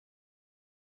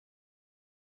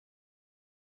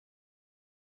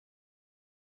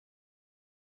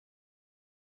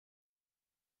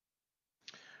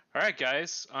All right,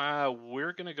 guys,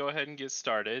 we're going to go ahead and get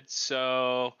started.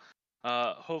 So,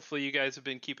 hopefully, you guys have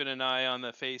been keeping an eye on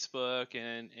the Facebook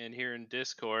and here in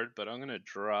Discord, but I'm going to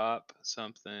drop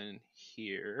something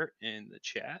here in the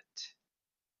chat.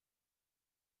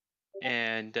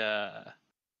 And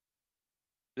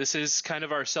this is kind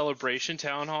of our celebration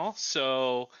town hall.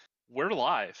 So, we're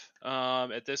live.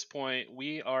 At this point,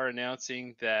 we are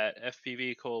announcing that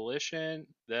FPV Coalition,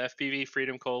 the FPV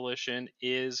Freedom Coalition,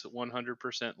 is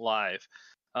 100% live.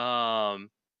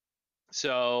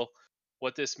 So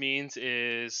what this means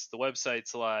is the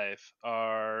website's live,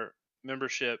 our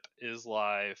membership is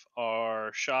live,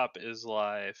 our shop is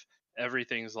live,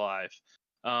 everything's live.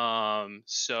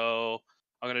 So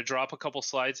I'm going to drop a couple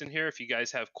slides in here. If you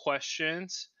guys have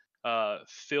questions,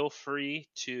 feel free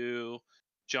to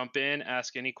jump in,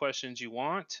 ask any questions you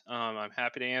want. I'm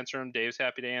happy to answer them. Dave's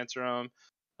happy to answer them.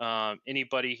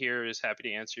 Anybody here is happy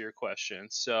to answer your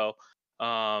questions. So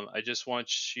I just want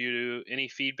you to, any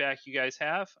feedback you guys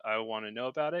have, I want to know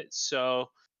about it. So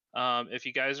if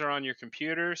you guys are on your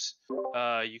computers,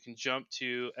 you can jump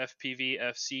to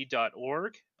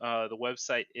fpvfc.org. The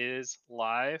website is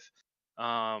live.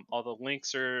 All the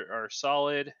links are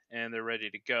solid and they're ready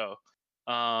to go.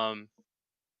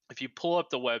 If you pull up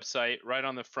the website right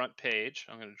on the front page,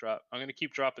 I'm going to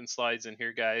keep dropping slides in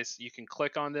here, guys. You can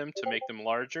click on them to make them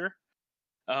larger.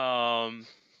 And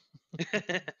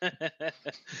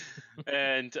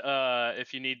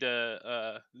if you need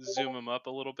to zoom them up a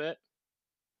little bit,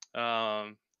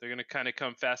 they're going to kind of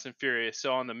come fast and furious.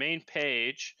 So on the main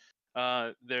page,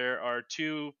 there are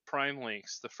two prime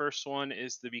links. The first one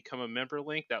is the Become a Member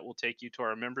link that will take you to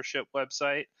our membership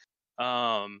website,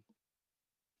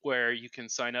 where you can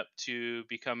sign up to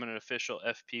become an official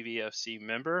FPVFC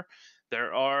member.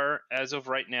 There are, as of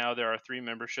right now, there are 3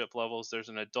 membership levels. There's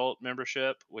an adult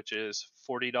membership, which is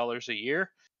 $40 a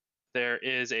year. There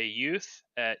is a youth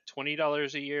at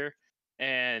 $20 a year,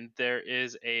 and there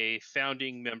is a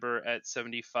founding member at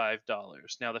 $75.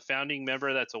 Now, the founding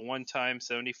member, that's a one-time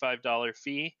 $75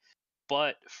 fee,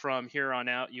 but from here on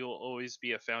out, you will always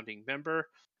be a founding member.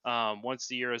 Once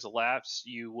the year has elapsed,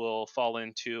 you will fall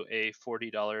into a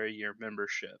 $40 a year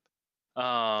membership.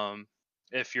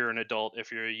 If you're an adult,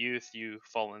 if you're a youth, you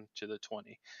fall into the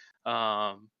 20.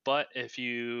 But if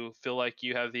you feel like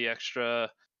you have the extra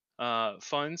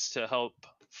funds to help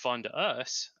fund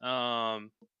us,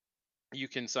 you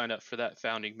can sign up for that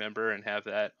founding member and have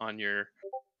that on your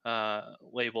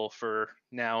label for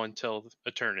now until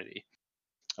eternity.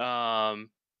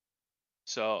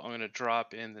 So I'm going to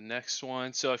drop in the next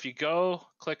one. So if you go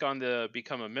click on the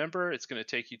Become a Member, it's going to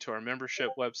take you to our membership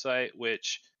website,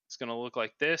 which is going to look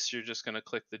like this. You're just going to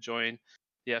click the Join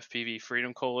the FPV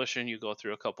Freedom Coalition. You go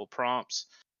through a couple prompts,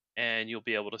 and you'll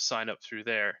be able to sign up through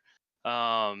there.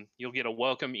 You'll get a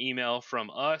welcome email from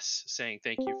us saying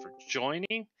thank you for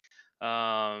joining.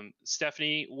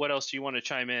 Stephanie, what else do you want to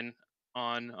chime in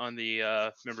on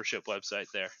the membership website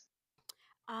there?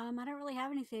 I don't really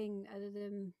have anything other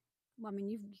than, well, I mean,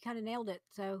 you kind of nailed it.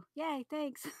 So, yay,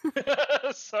 thanks.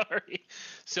 Sorry.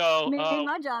 So made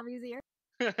my job easier.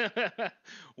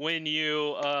 when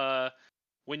you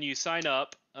sign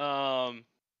up,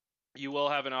 you will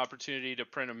have an opportunity to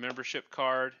print a membership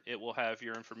card. It will have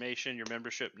your information, your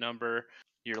membership number,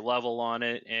 your level on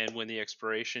it, and when the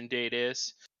expiration date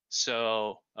is.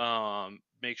 So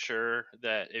make sure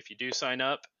that if you do sign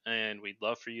up, and we'd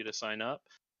love for you to sign up,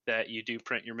 that you do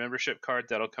print your membership card.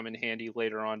 That'll come in handy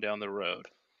later on down the road.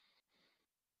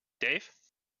 Dave?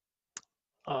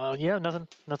 Yeah, nothing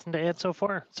to add so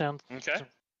far. Sounds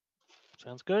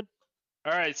good.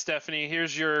 All right, Stephanie,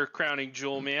 here's your crowning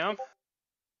jewel, ma'am.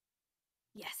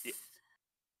 Yes.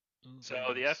 So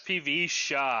the FPV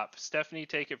shop. Stephanie,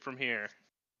 take it from here.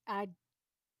 I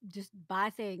just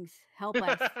buy things. Help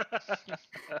us.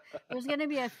 There's going to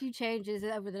be a few changes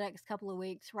over the next couple of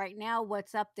weeks. Right now,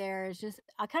 what's up there is just,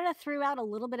 I kind of threw out a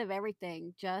little bit of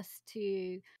everything just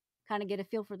to kind of get a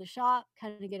feel for the shop,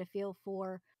 kind of get a feel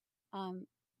for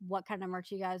what kind of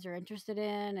merch you guys are interested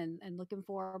in and looking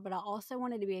for. But I also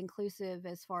wanted to be inclusive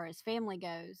as far as family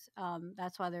goes.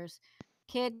 That's why there's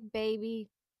kid, baby,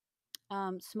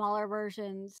 smaller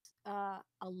versions, a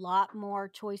lot more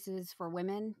choices for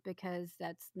women because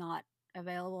that's not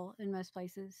available in most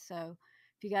places. So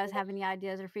if you guys have any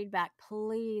ideas or feedback,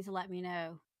 please let me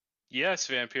know. Yes,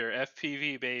 Vampire,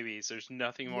 FPV babies. There's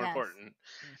nothing more important.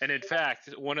 And in fact,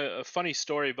 a funny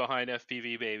story behind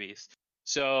FPV babies.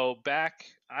 So back,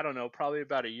 I don't know, probably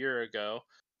about a year ago,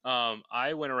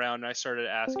 I went around and I started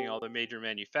asking all the major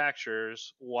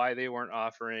manufacturers why they weren't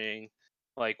offering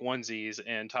like onesies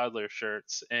and toddler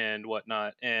shirts and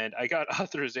whatnot. And I got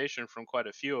authorization from quite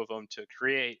a few of them to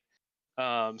create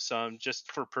some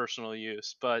just for personal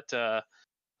use. But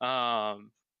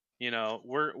you know,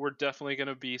 we're definitely going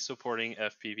to be supporting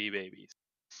FPV babies.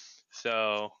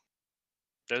 So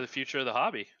they're the future of the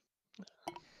hobby.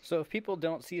 So if people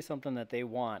don't see something that they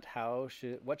want,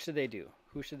 what should they do?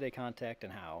 Who should they contact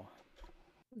and how?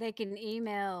 They can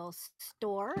email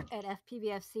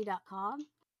store@fpvfc.com.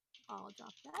 I'll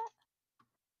drop that.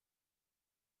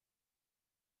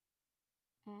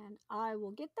 And I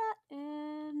will get that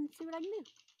and see what I can do.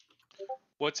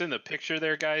 What's in the picture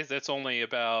there, guys? That's only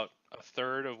about a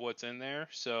third of what's in there.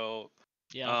 So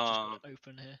yeah, I've just got it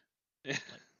open here. Like,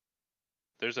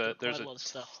 there's a lot of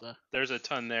stuff there. There's a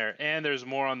ton there, and there's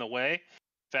more on the way.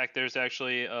 In fact, there's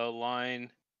actually a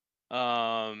line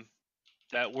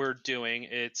that we're doing.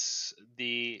 It's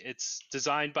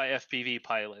designed by FPV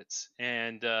pilots,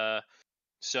 and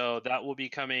so that will be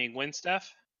coming when,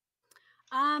 Steph?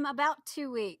 About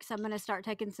 2 weeks. I'm going to start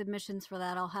taking submissions for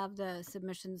that. I'll have the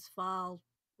submissions file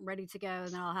ready to go,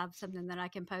 and then I'll have something that I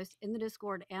can post in the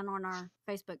Discord and on our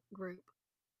Facebook group.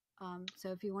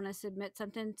 So if you want to submit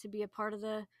something to be a part of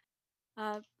the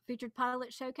featured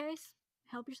pilot showcase,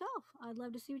 help yourself. I'd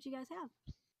love to see what you guys have.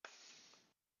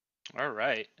 All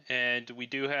right, and we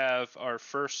do have our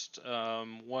first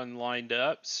one lined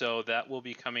up, so that will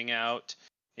be coming out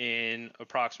in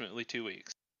approximately 2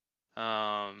 weeks.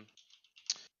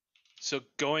 So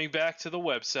going back to the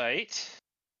website,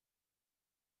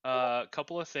 a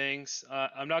couple of things.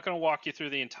 I'm not going to walk you through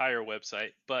the entire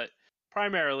website, but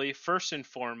primarily, first and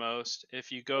foremost,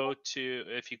 if you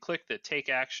click the Take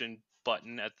Action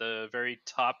button at the very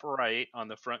top right on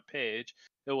the front page,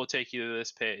 it will take you to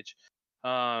this page.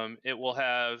 It will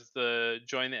have the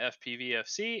Join the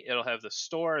FPVFC. It'll have the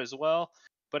store as well,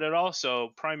 but it also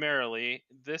primarily,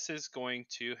 this is going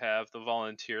to have the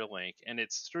volunteer link, and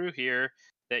it's through here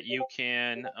that you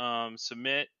can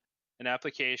submit an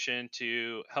application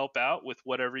to help out with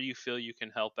whatever you feel you can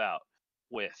help out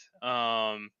with.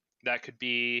 That could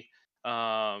be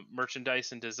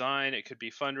merchandise and design. It could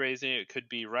be fundraising. It could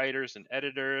be writers and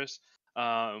editors.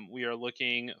 We are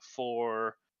looking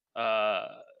for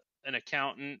an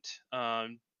accountant.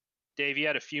 Dave, you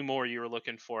had a few more you were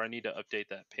looking for. I need to update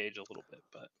that page a little bit,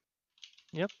 but.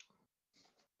 Yep.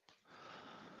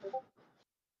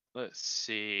 Let's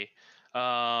see.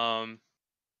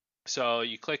 So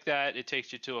you click that, it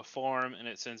takes you to a form, and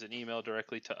it sends an email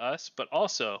directly to us. But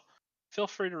also, feel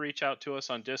free to reach out to us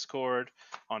on Discord,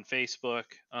 on Facebook,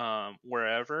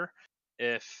 wherever.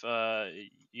 If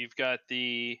you've got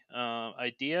the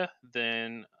idea,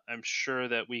 then I'm sure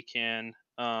that we can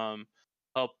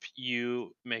help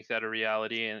you make that a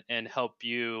reality and help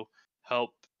you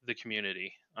help the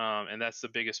community. And that's the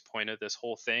biggest point of this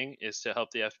whole thing, is to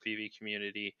help the FPV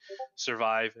community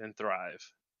survive and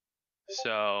thrive.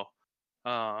 So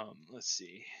let's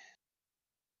see.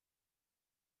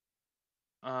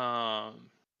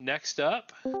 Next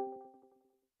up,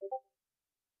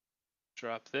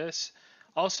 drop this.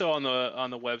 Also on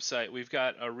the website, we've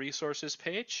got a resources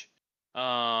page.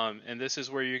 And this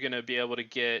is where you're going to be able to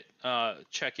get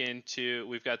check into.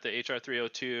 We've got the HR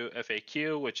 302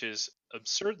 FAQ, which is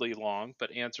absurdly long,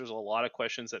 but answers a lot of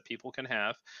questions that people can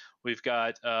have. We've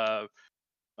got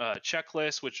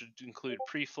checklists, which would include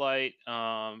pre-flight,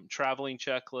 traveling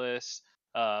checklists,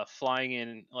 flying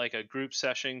in like a group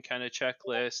session kind of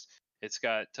checklist. It's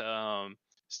got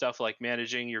stuff like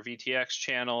managing your VTX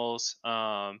channels,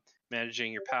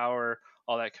 managing your power,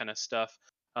 all that kind of stuff.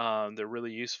 They're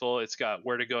really useful. It's got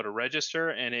where to go to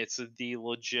register, and it's the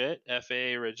legit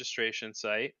FAA registration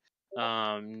site.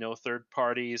 No third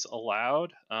parties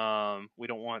allowed. We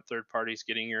don't want third parties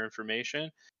getting your information.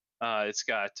 It's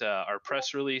got our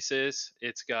press releases.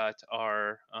 It's got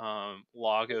our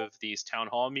log of these town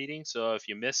hall meetings. So if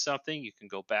you miss something, you can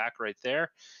go back right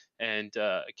there and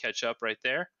catch up right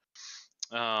there.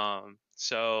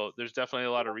 So there's definitely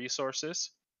a lot of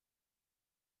resources.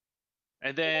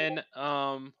 And then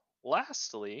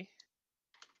lastly,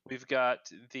 we've got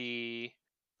the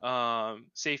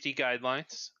safety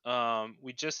guidelines.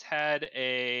 We just had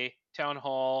a town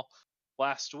hall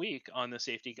last week on the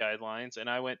safety guidelines, and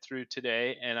I went through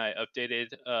today and I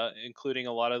updated, including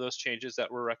a lot of those changes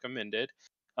that were recommended.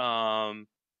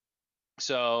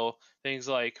 So things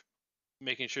like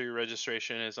making sure your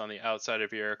registration is on the outside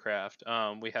of your aircraft.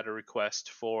 We had a request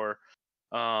for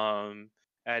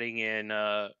adding in,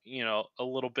 a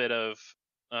little bit of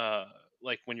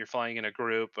like when you're flying in a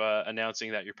group,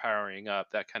 announcing that you're powering up,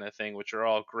 that kind of thing, which are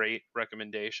all great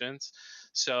recommendations.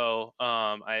 So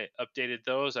I updated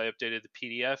those. I updated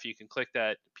the PDF. You can click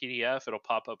that PDF. It'll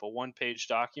pop up a one-page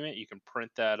document. You can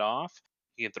print that off.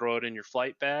 You can throw it in your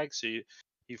flight bag, so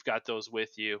you've got those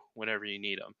with you whenever you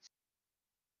need them.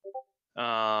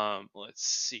 Let's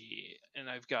see, and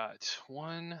I've got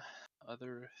one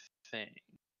other thing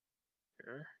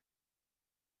here.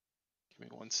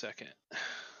 Give me 1 second.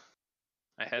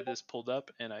 I had this pulled up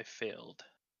and I failed.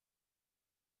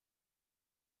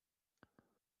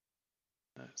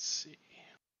 Let's see.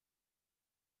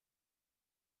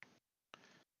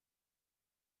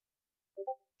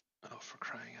 Oh, for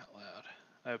crying out loud.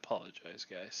 I apologize,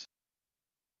 guys.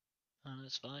 Oh,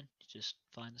 that's fine. You just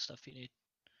find the stuff you need.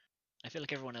 I feel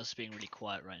like everyone else is being really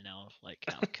quiet right now, like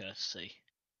out of courtesy.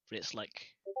 But it's like,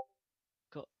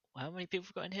 got how many people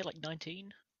have got in here? Like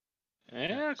 19?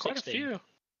 Yeah, quite 16. a few.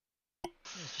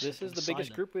 This is the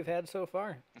biggest group we've had so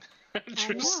far.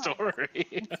 True story.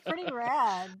 It's pretty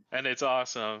rad. And it's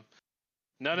awesome.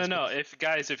 No. If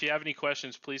you have any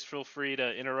questions, please feel free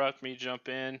to interrupt me, jump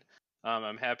in.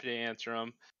 I'm happy to answer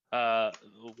them.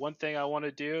 One thing I want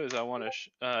to do is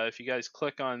if you guys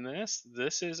click on this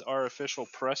is our official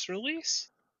press release.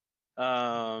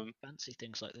 Fancy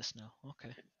things like this now.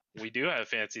 Okay. We do have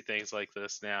fancy things like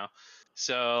this now.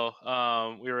 So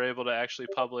we were able to actually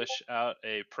publish out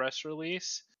a press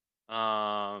release.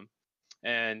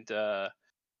 It's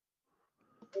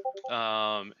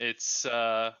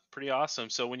pretty awesome.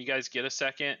 So when you guys get a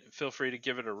second, feel free to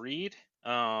give it a read.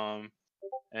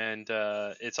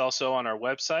 It's also on our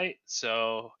website.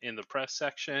 So in the press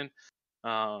section,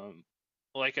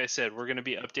 like I said, we're going to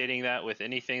be updating that with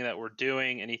anything that we're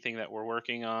doing, anything that we're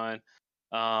working on,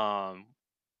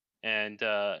 and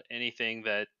anything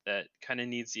that kind of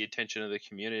needs the attention of the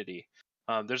community.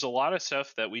 There's a lot of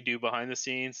stuff that we do behind the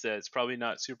scenes that's probably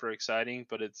not super exciting,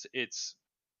 but it's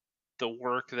the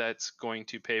work that's going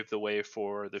to pave the way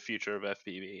for the future of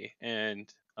FPV,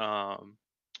 and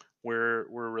we're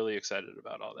really excited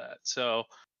about all that. So,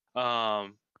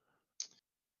 wow,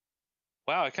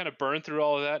 I kind of burned through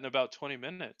all of that in about 20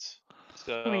 minutes.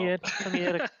 So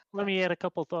let me add a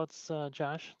couple thoughts,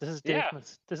 Josh. This is Dave. Yeah.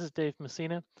 This is Dave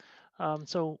Messina.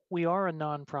 So we are a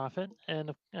nonprofit,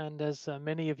 and as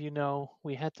many of you know,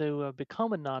 we had to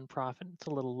become a nonprofit. It's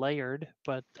a little layered,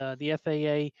 but the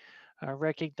FAA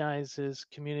recognizes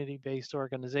community-based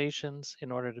organizations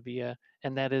in order to be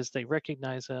and that is they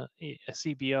recognize a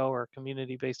CBO or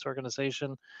community-based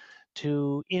organization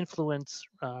to influence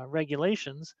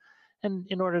regulations. And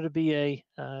in order to be a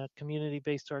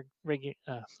community-based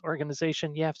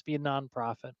organization, you have to be a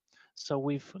nonprofit. So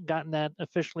we've gotten that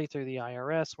officially through the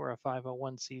IRS. We're a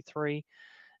 501c3.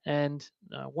 And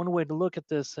one way to look at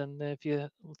this, and if you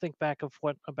think back of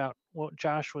what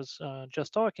Josh was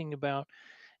just talking about,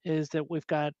 is that we've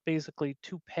got basically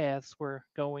two paths we're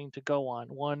going to go on.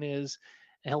 One is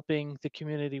helping the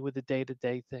community with the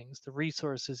day-to-day things, the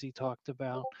resources he talked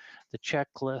about, the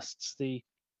checklists, the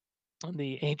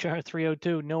HR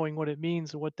 302, knowing what it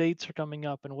means and what dates are coming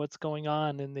up and what's going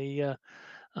on in the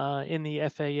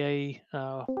FAA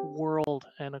world,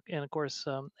 and of course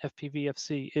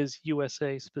FPVFC is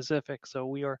USA specific, so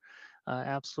we are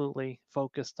absolutely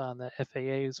focused on the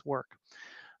FAA's work.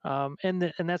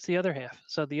 And that's the other half.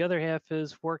 So the other half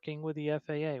is working with the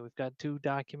FAA. We've got 2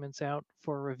 documents out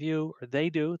for review, or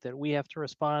they do, that we have to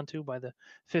respond to by the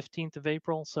 15th of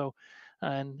April. So,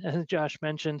 and as Josh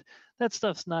mentioned, that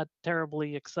stuff's not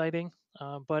terribly exciting,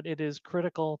 but it is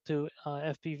critical to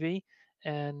FPV,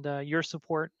 and your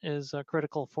support is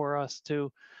critical for us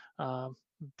to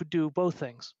do both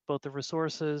things, both the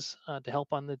resources to help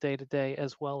on the day-to-day,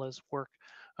 as well as work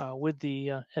with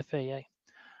the FAA.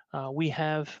 We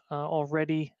have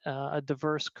already a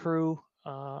diverse crew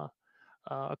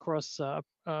across a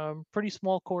pretty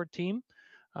small core team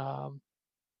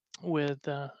with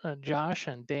Josh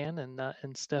and Dan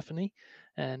and Stephanie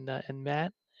and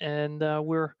Matt, and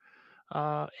we're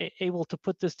able to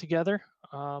put this together.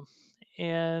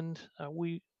 And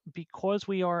because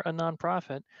we are a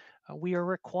nonprofit, we are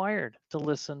required to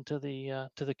listen to the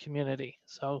community.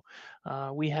 So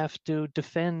we have to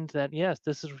defend that. Yes,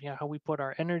 this is how we put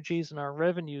our energies and our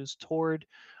revenues toward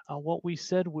what we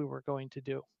said we were going to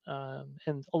do.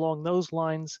 And along those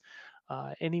lines,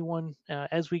 anyone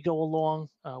as we go along,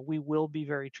 we will be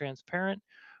very transparent.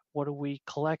 What are we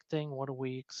collecting? What are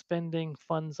we expending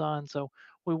funds on? So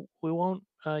we won't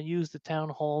use the town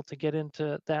hall to get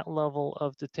into that level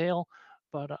of detail,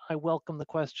 but I welcome the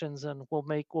questions, and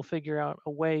we'll figure out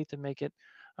a way to make it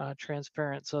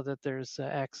transparent so that there's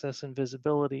access and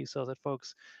visibility, so that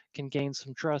folks can gain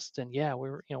some trust. And yeah,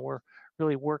 we're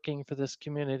really working for this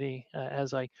community,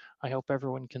 as I hope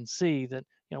everyone can see that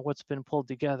what's been pulled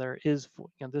together is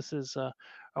this is a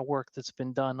work that's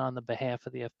been done on the behalf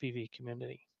of the FPV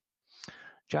community.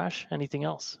 Josh, anything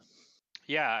else?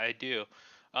 Yeah, I do.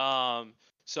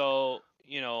 So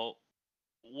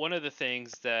one of the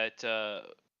things that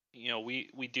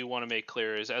we do want to make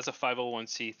clear is as a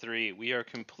 501c3, we are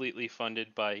completely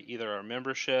funded by either our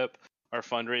membership, our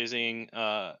fundraising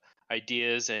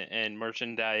ideas and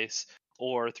merchandise,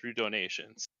 or through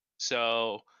donations.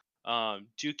 So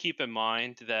do keep in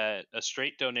mind that a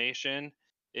straight donation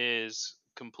is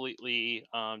completely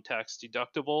tax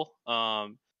deductible.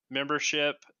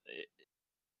 Membership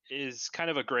is kind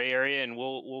of a gray area, and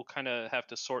we'll kind of have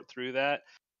to sort through that.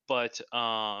 But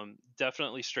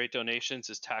definitely straight donations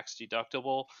is tax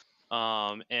deductible,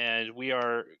 and we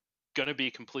are going to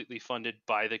be completely funded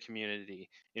by the community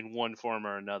in one form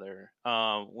or another.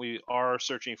 We are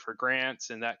searching for grants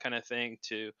and that kind of thing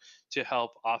to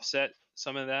help offset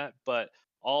some of that, but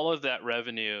all of that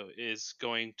revenue is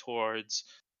going towards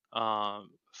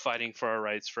fighting for our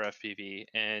rights for FPV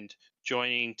and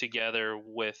joining together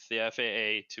with the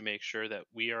FAA to make sure that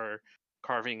we are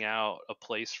carving out a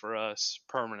place for us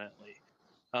permanently.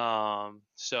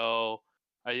 So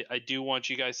I do want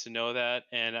you guys to know that,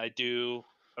 and I do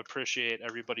appreciate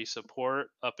everybody's support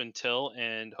up until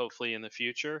and hopefully in the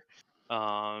future.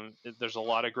 There's a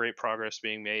lot of great progress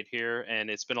being made here, and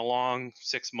it's been a long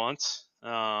 6 months.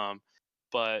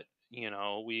 But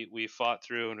we fought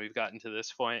through and we've gotten to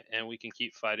this point, and we can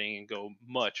keep fighting and go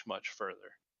much, much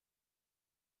further.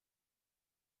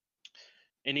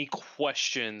 Any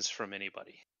questions from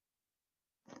anybody?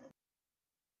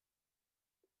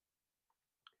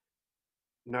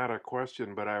 Not a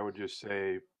question, but I would just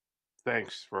say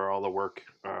thanks for all the work.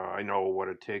 I know what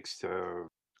it takes to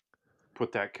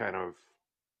put that kind of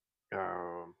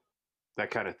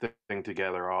thing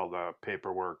together, all the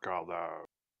paperwork, all the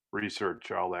research,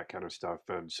 all that kind of stuff.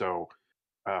 And so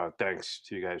thanks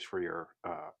to you guys for your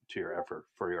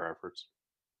efforts.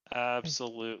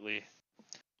 Absolutely.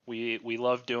 We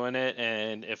love doing it,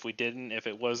 and if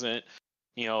it wasn't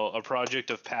a project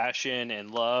of passion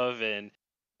and love and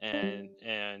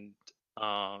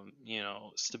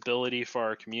stability for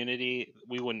our community,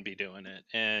 we wouldn't be doing it.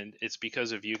 And it's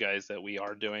because of you guys that we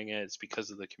are doing it. It's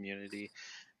because of the community.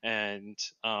 And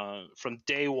from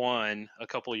day one, a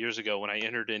couple of years ago, when I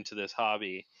entered into this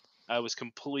hobby, I was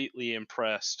completely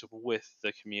impressed with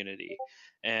the community.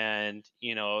 And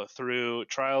through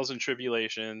trials and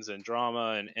tribulations and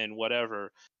drama and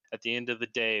whatever, at the end of the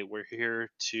day, we're here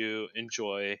to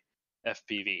enjoy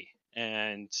FPV.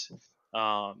 And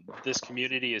this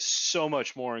community is so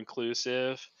much more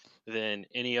inclusive than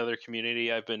any other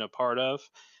community I've been a part of.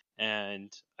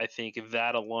 And I think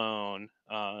that alone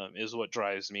is what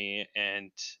drives me,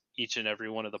 and each and every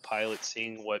one of the pilots,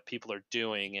 seeing what people are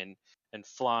doing and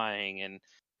flying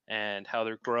and how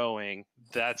they're growing.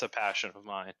 That's a passion of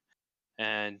mine.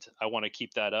 And I want to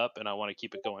keep that up, and I want to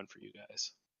keep it going for you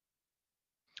guys.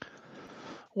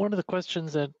 One of the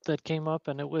questions that came up,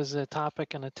 and it was a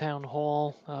topic in a town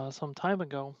hall some time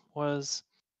ago, was,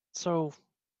 so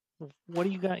what do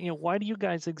you got? Why do you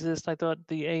guys exist? I thought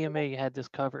the AMA had this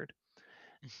covered.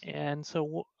 And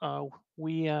so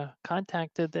we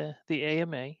contacted the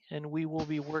AMA, and we will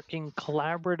be working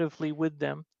collaboratively with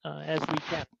them as we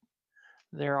can.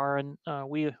 There are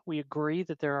we agree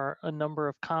that there are a number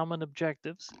of common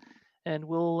objectives, and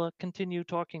we'll continue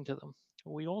talking to them.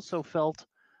 We also felt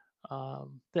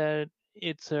that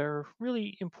it's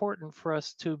really important for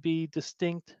us to be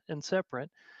distinct and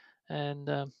separate. And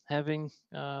having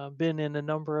been in a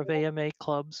number of AMA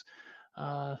clubs,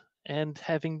 and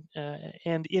having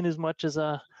and in as much as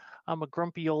I'm a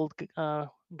grumpy old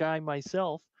guy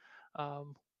myself,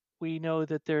 we know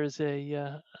that there's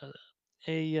a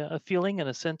feeling and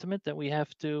a sentiment that we have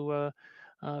to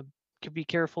be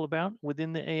careful about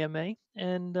within the AMA,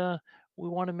 and we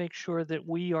want to make sure that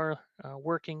we are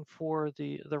working for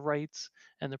the rights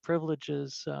and the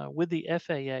privileges with the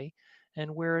FAA,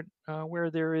 and where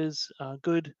there is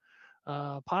good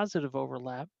positive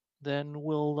overlap, then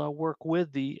we'll work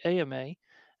with the AMA,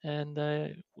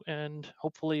 and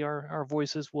hopefully our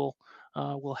voices will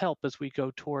help as we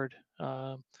go toward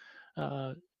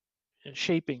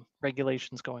shaping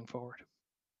regulations going forward.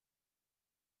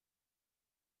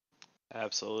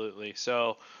 Absolutely.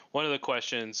 So one of the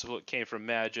questions came from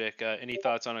Magic. Any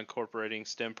thoughts on incorporating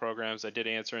STEM programs? I did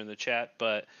answer in the chat,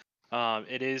 but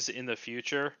it is in the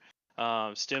future.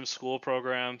 STEM school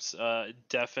programs,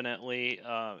 definitely.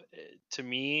 To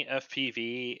me,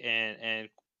 FPV and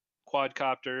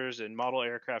quadcopters and model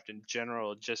aircraft in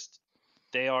general, just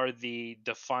they are the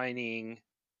defining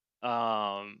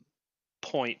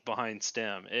point behind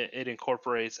STEM. It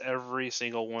incorporates every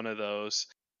single one of those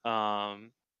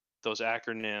acronyms,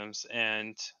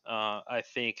 and I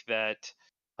think that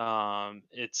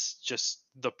it's just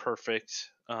the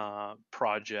perfect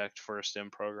project for a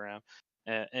STEM program.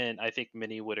 and I think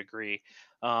many would agree.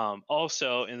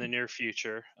 Also, in the near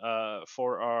future,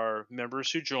 for our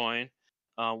members who join,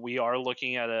 we are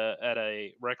looking at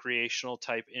a recreational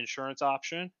type insurance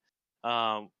option.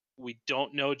 We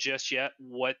don't know just yet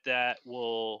what that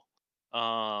will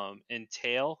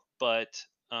entail, but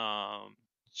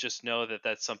just know that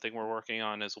that's something we're working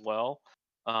on as well.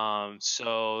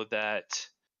 So that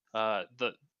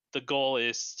the goal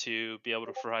is to be able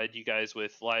to provide you guys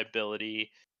with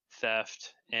liability,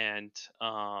 theft, and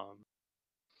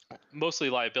mostly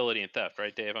liability and theft,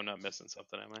 right, Dave? I'm not missing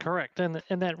something, am I? Correct, and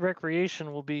that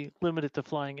recreation will be limited to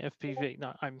flying FPV.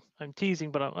 Now, I'm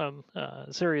teasing, but I'm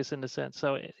serious in the sense.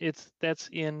 So that's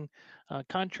in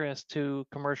contrast to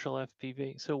commercial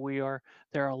FPV. So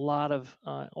there are a lot of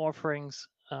offerings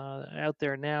out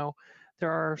there now.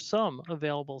 There are some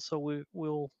available, so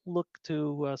we'll look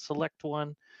to select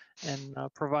one and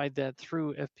provide that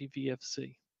through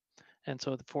FPVFC. And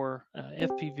so for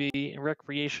FPV and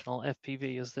recreational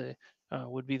FPV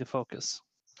would be the focus.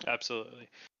 Absolutely.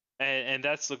 And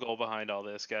that's the goal behind all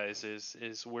this, guys,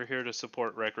 is we're here to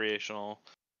support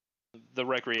the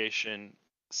recreation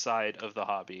side of the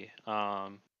hobby.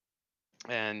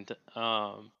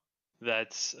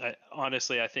 That's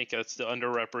honestly, I think that's the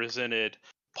underrepresented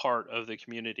part of the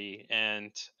community,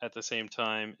 and at the same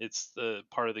time, it's the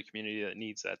part of the community that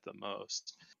needs that the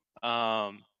most.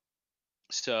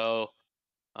 So,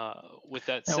 with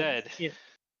that Now, said,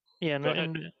 yeah, go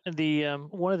ahead. and the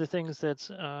one of the things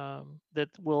that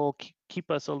will keep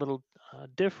us a little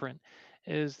different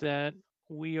is that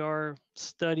we are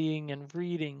studying and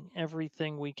reading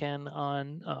everything we can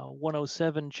on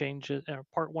 107 changes,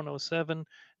 Part 107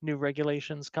 new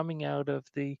regulations coming out of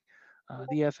the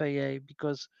FAA,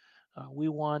 because we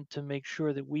want to make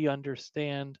sure that we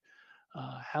understand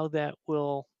how that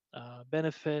will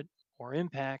benefit or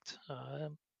impact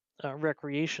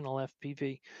recreational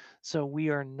FPV. So we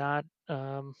are not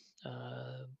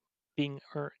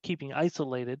keeping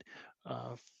isolated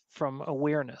from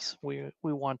awareness. We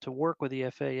want to work with the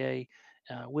FAA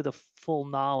with a full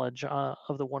knowledge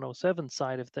of the 107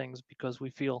 side of things, because we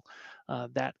feel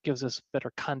that gives us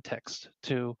better context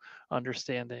to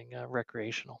understanding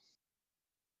recreational.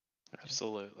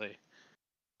 Absolutely.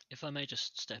 If I may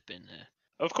just step in here.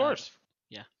 Of course.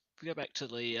 Yeah. If we go back to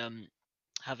the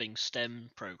having STEM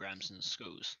programs in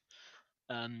schools,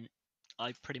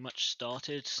 I pretty much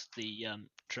started the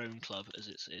drone club, as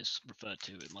it is referred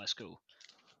to at my school.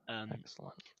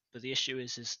 Excellent. But the issue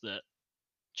is that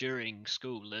during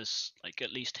school, there's like,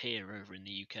 at least here over in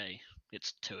the UK,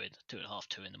 it's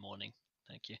 2:30 in the morning.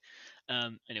 Thank you.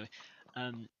 Anyway,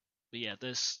 but yeah,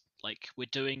 there's like, we're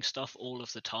doing stuff all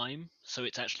of the time, so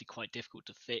it's actually quite difficult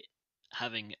to fit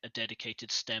having a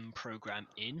dedicated STEM program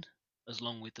in, as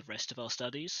long with the rest of our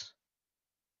studies.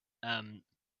 I'm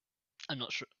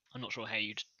not sure how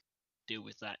you'd deal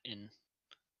with that in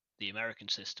the American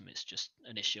system. It's just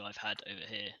an issue I've had over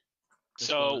here.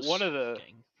 So one of the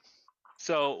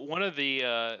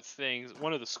things,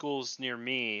 one of the schools near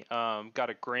me got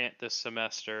a grant this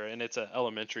semester, and it's an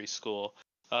elementary school,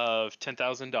 of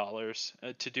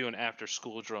 $10,000 to do an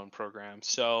after-school drone program.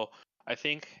 So I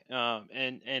think,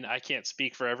 and I can't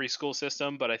speak for every school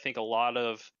system, but I think a lot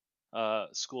of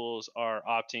schools are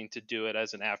opting to do it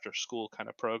as an after-school kind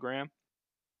of program,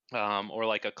 or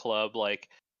like a club, like,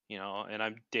 and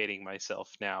I'm dating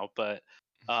myself now, but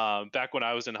back when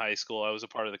I was in high school, I was a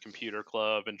part of the computer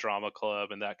club and drama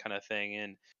club and that kind of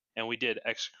thing, and we did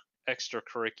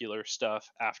extracurricular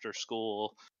stuff after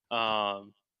school,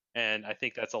 and I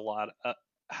think that's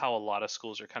how a lot of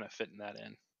schools are kind of fitting that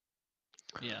in.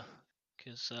 Yeah,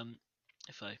 because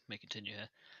if I may continue here,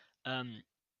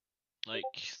 like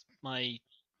my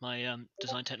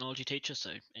design technology teacher,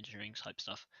 so engineering type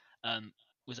stuff,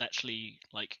 was actually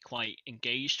like quite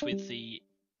engaged with the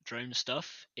drone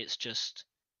stuff. It's just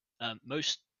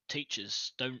most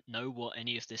teachers don't know what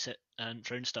any of this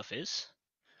drone stuff is.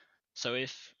 So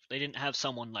if they didn't have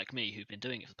someone like me who'd been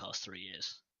doing it for the past 3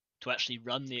 years to actually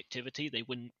run the activity, they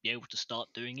wouldn't be able to start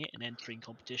doing it and entering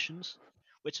competitions,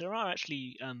 which there are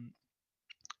actually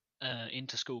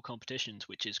inter-school competitions,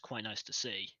 which is quite nice to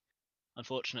see.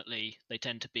 Unfortunately, they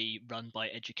tend to be run by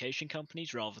education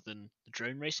companies rather than the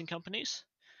drone racing companies.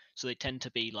 So they tend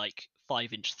to be like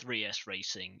 5-inch 3S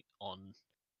racing on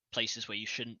places where you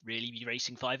shouldn't really be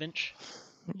racing 5-inch.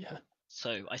 Yeah.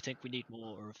 So I think we need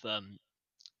more of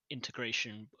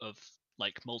integration of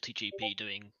like multi-GP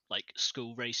doing like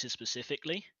school races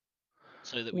specifically,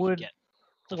 so that we can get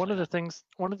one of the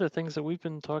things that we've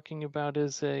been talking about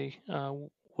is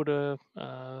would a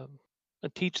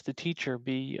teach the teacher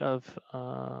be of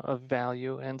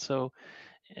value, and so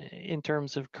in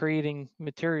terms of creating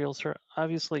materials.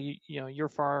 Obviously, you're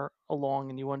far along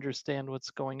and you understand what's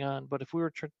going on. But if we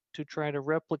were to try to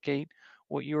replicate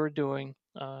what you're doing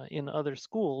in other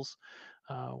schools,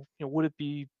 would it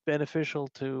be beneficial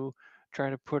to try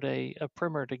to put a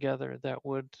primer together that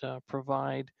would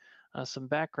provide some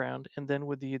background, and then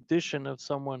with the addition of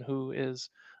someone who is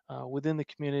within the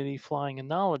community, flying and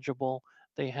knowledgeable,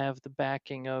 they have the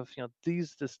backing of,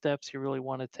 these are the steps you really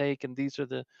want to take, and these are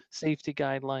the safety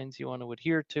guidelines you want to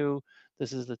adhere to.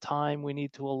 This is the time we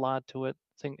need to allot to it.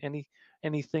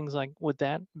 Any things like, would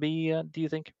that be, do you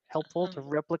think, helpful to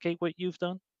replicate what you've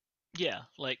done? Yeah,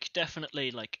 like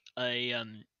definitely like a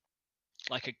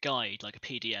guide, like a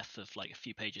PDF of like a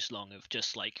few pages long of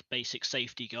just like basic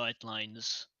safety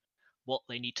guidelines, what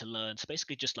they need to learn. So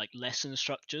basically just like lesson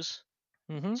structures.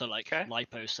 Mm-hmm. So like Okay.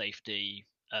 LiPo safety,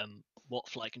 what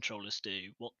flight controllers do,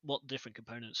 what different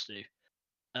components do.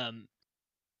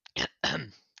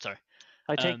 Sorry.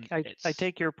 I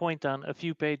take your point on a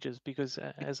few pages because,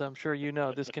 as I'm sure you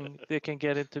know, it can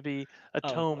get it to be a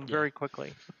tome yeah. very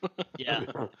quickly. Yeah.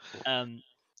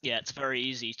 Yeah, it's very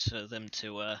easy for them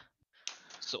to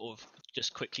sort of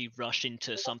just quickly rush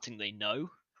into something they know,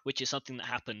 which is something that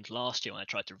happened last year when I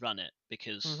tried to run it,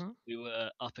 because we were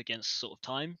up against sort of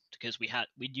time, because we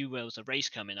knew there was a race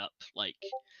coming up. Like,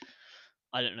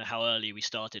 I don't know how early we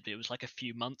started, but it was like a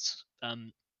few months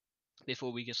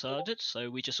before we started. So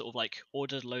we just sort of like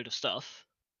ordered a load of stuff,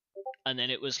 and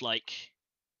then it was like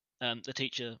the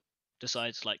teacher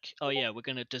decides like, oh yeah, we're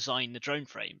going to design the drone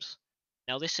frames.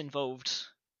 Now this involved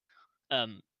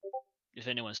if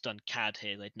anyone's done CAD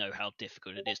here, they'd know how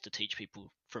difficult it is to teach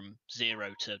people from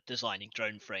zero to designing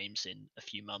drone frames in a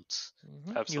few months.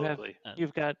 Mm-hmm. Absolutely.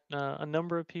 You've got a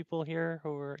number of people here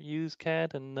who use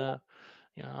CAD, and I'm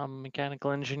a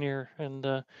mechanical engineer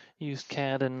and use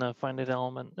CAD and Finite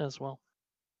Element as well.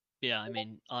 Yeah, I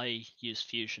mean, I use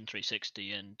Fusion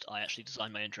 360, and I actually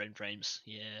design my own drone frames.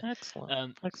 Yeah.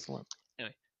 Excellent. Excellent.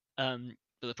 Anyway,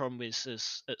 but the problem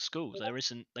is at school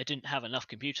they didn't have enough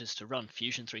computers to run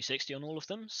Fusion 360 on all of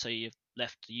them, so you're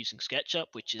left using SketchUp,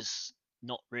 which is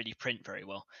not really print very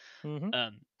well. Mm-hmm.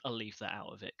 I'll leave that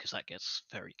out of it because that gets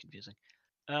very confusing.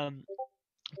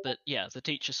 But yeah, the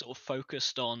teacher sort of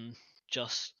focused on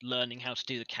just learning how to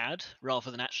do the CAD rather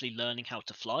than actually learning how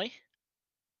to fly.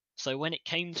 So when it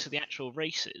came to the actual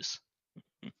races,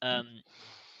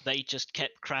 they just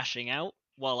kept crashing out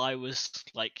while I was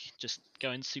like just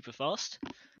going super fast,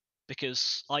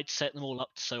 because I'd set them all up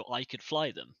so I could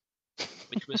fly them,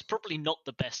 which was probably not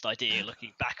the best idea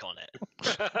looking back on it.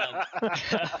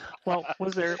 Well,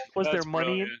 was there money?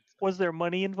 Brilliant. Was there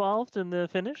money involved in the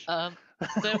finish?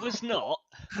 There was not,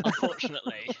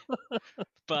 unfortunately.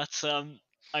 But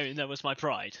I mean, that was my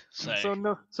pride. So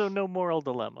no moral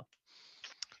dilemma.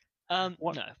 No.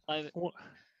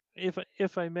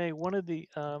 If I may, one of the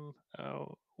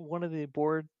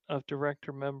board of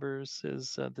director members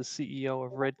is the CEO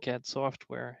of Red Cat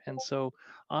Software, and so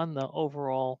on the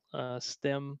overall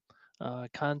STEM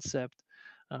concept,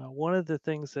 one of the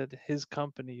things that his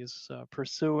company is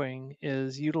pursuing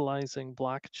is utilizing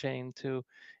blockchain to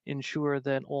ensure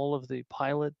that all of the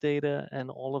pilot data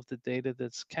and all of the data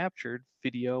that's captured,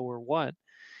 video or what,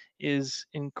 is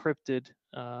encrypted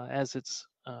as it's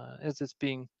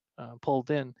being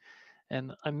pulled in.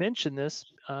 And I mention this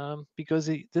because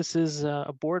this is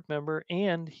a board member,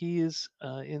 and he is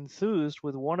enthused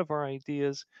with one of our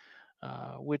ideas,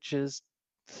 which is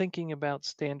thinking about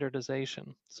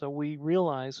standardization. So we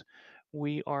realize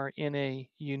we are in a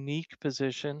unique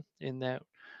position in that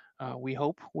we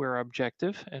hope we're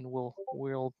objective, and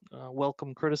we'll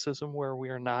welcome criticism where we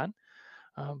are not.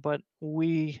 But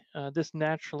this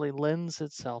naturally lends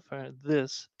itself,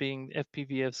 this being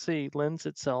FPVFC, lends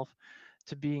itself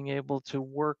to being able to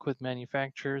work with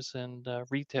manufacturers and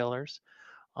retailers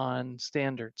on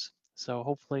standards. So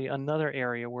hopefully another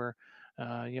area where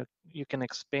you can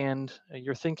expand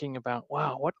your thinking about,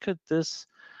 wow, what could this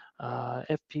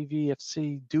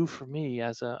FPVFC do for me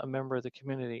as a member of the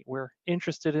community? We're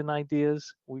interested in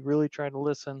ideas. We really try to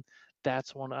listen.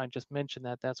 That's one, I just mentioned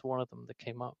that's one of them that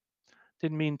came up.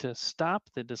 Didn't mean to stop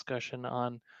the discussion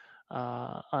on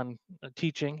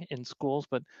teaching in schools,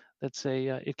 but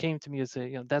it came to me as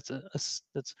that's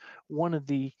one of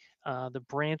the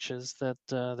branches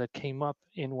that came up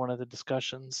in one of the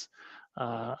discussions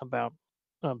about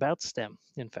STEM,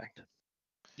 in fact.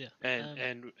 Yeah.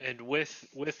 And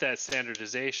with that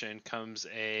standardization comes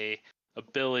a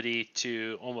ability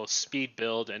to almost speed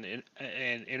build and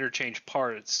interchange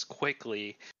parts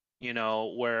quickly,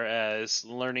 whereas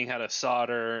learning how to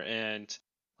solder and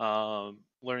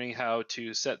learning how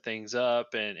to set things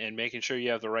up and making sure you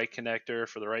have the right connector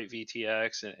for the right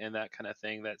VTX and that kind of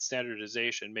thing. That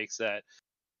standardization makes that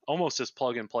almost as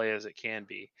plug and play as it can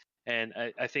be. And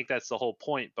I think that's the whole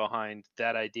point behind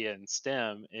that idea in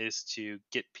STEM, is to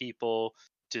get people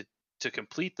to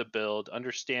complete the build,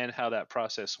 understand how that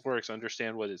process works,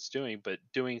 understand what it's doing, but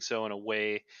doing so in a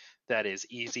way that is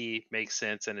easy, makes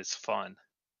sense, and is fun.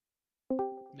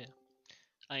 Yeah.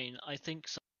 I mean, I think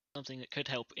something that could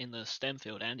help in the STEM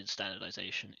field and in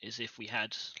standardization is if we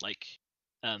had like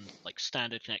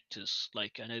standard connectors.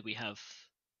 Like I know we have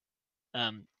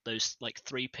those like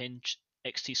 3-pin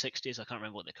XT60s. I can't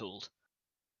remember what they're called,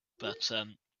 but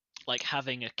like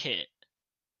having a kit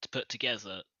to put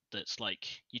together that's like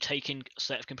you take in a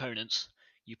set of components,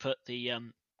 you put the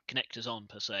connectors on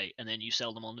per se, and then you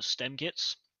sell them on as STEM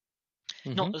kits.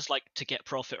 Not as like to get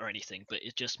profit or anything, but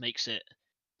it just makes it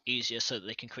easier so that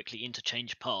they can quickly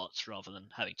interchange parts rather than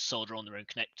having to solder on their own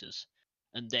connectors,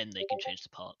 and then they can change the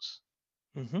parts.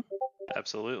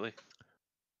 Absolutely.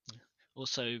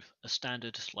 Also, a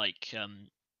standard like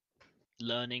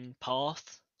learning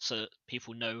path so that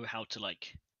people know how to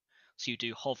like. So you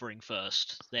do hovering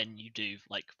first, then you do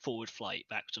like forward flight,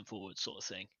 backwards and forwards sort of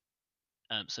thing.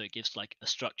 So it gives like a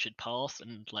structured path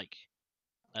and like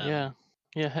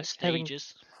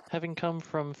stages. Having come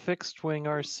from fixed wing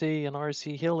RC and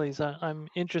RC Hillies, I'm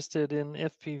interested in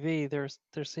FPV.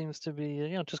 There seems to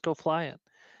be just go fly it,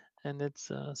 and it's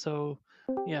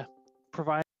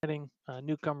providing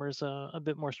newcomers a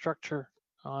bit more structure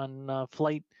on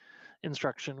flight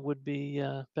instruction would be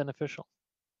beneficial.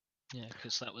 Yeah,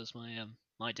 because that was my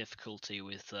my difficulty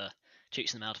with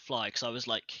teaching them how to fly. Because I was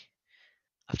like,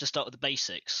 I have to start with the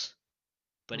basics,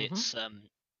 but it's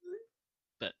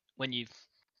but when you've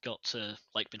got to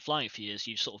like been flying for years,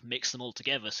 you sort of mix them all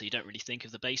together, so you don't really think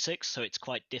of the basics. So it's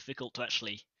quite difficult to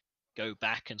actually go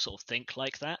back and sort of think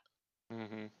like that.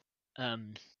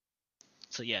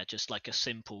 So yeah, just like a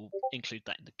simple include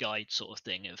that in the guide sort of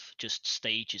thing of just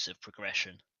stages of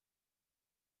progression.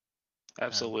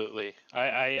 Absolutely.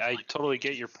 I totally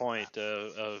get your point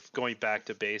of going back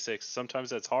to basics. Sometimes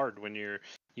that's hard when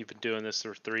you've been doing this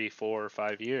for 3, 4, or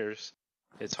 5 years.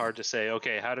 It's hard to say,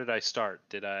 okay, how did I start?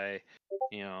 Did I,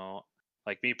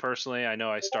 like me personally, I know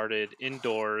I started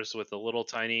indoors with a little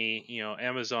tiny,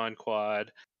 Amazon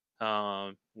quad,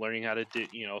 learning how to do,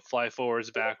 fly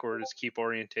forwards, backwards, keep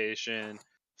orientation,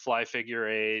 fly figure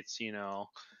eights,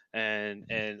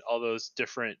 and all those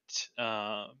different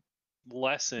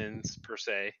lessons per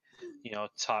se,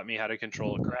 taught me how to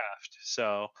control a craft.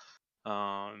 So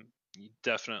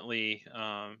definitely,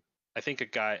 I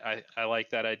think I like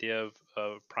that idea of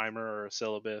a primer or a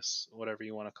syllabus, whatever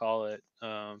you want to call it.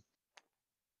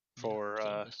 For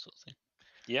sort of thing.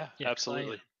 Yeah,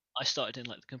 absolutely. I started in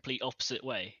like the complete opposite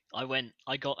way.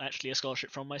 I got actually a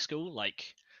scholarship from my school like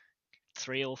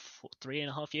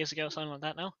 3.5 years ago or something like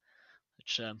that now,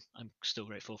 which I'm still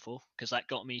grateful for, because that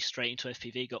got me straight into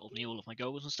FPV, got me all of my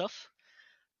goals and stuff.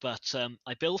 But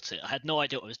I built it. I had no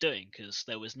idea what I was doing because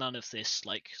there was none of this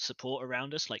like support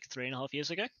around us like 3.5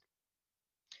 years ago.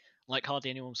 Like hardly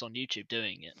anyone was on YouTube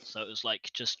doing it, so it was like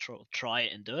just try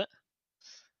it and do it.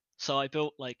 So I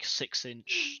built like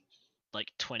 6-inch, like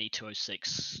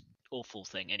 2206, awful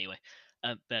thing. Anyway,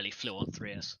 barely flew on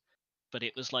 3S, but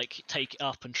it was like take it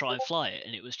up and try and fly it,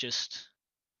 and it was just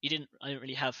I didn't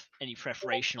really have any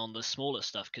preparation on the smaller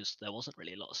stuff because there wasn't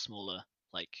really a lot of smaller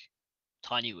like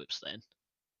tiny whips then.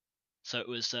 So it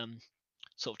was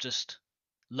sort of just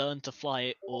learn to fly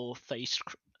it or face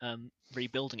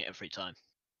rebuilding it every time.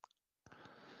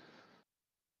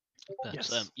 But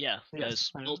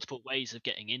there's multiple ways of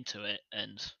getting into it,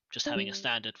 and just having a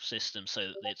standard system so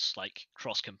that it's like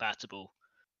cross-compatible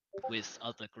with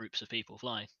other groups of people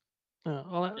flying.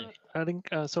 I think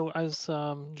so. As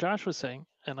Josh was saying,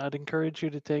 and I'd encourage you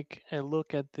to take a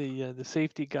look at the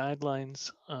safety guidelines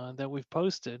that we've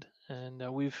posted, and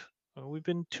we've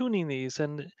been tuning these,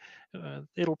 and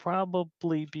it'll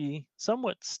probably be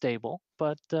somewhat stable,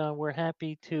 but we're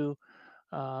happy to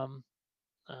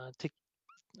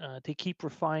keep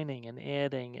refining and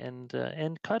adding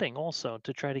and cutting also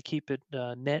to try to keep it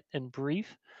net and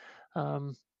brief.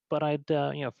 But I'd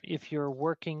if you're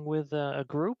working with a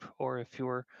group, or if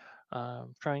you're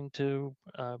trying to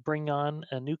bring on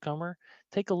a newcomer,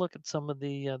 take a look at some of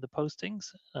the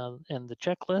postings and the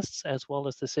checklists, as well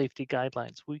as the safety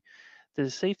guidelines. The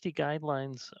safety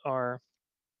guidelines are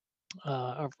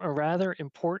a rather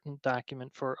important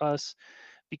document for us,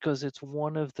 because it's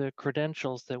one of the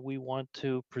credentials that we want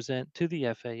to present to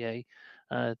the FAA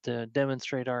to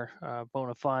demonstrate our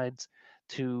bona fides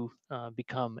to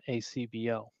become a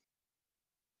CBO.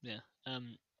 Yeah.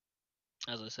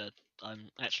 As I said, I'm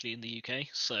actually in the UK,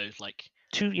 so like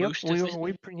Two. Yep. most of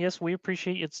it. Yes, we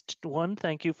appreciate it's one.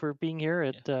 Thank you for being here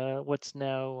at what's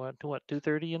now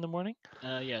 2:30 in the morning.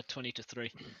 Yeah, 20 to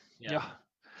 3. Yeah. Yeah.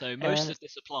 So most And of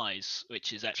this applies,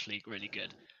 which is actually really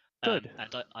good. Good.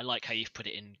 And I like how you've put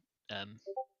it in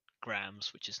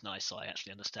grams, which is nice. So I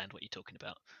actually understand what you're talking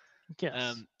about.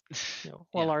 Yes. Yeah.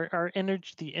 Well, our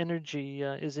energy, the energy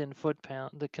is in foot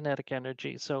pound, the kinetic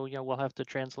energy. So we'll have to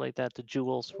translate that to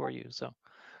joules for you. So,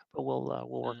 but we'll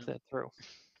work that through.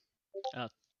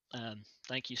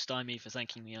 Thank you, Stymie, for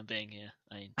thanking me on being here.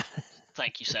 I mean,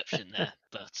 thank you, Seption there.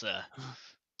 But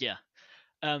yeah,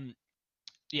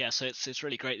 yeah. So it's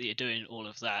really great that you're doing all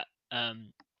of that.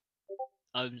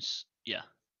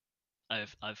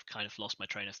 I've kind of lost my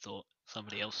train of thought.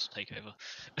 Somebody else take over.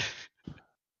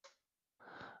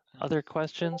 Other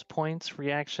questions, points,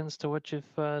 reactions to what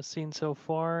you've seen so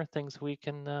far? Things we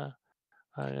can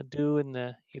do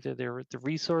in either the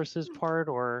resources part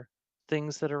or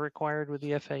things that are required with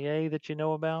the FAA that you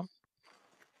know about?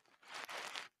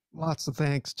 Lots of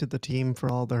thanks to the team for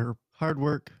all their hard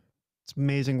work. It's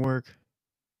amazing work.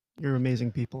 You're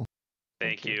amazing people.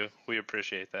 Thank you. We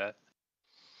appreciate that.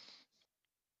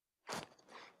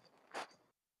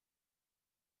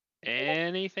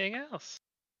 Anything else?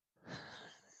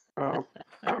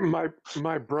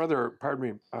 My brother,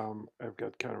 pardon me, I've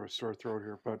got kind of a sore throat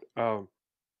here, but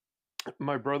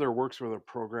my brother works with a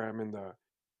program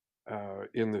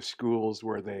in the schools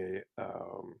where they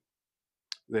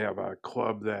have a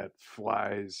club that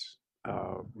flies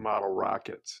model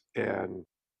rockets, and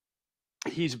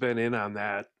he's been in on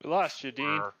that. We lost you,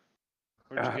 Dean.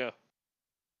 Where'd you go?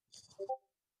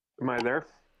 Am I there?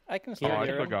 I can still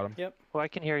hear him. got him. Yep. Oh, I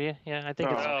can hear you. Yeah, I think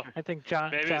I think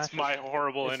Josh. Maybe it's my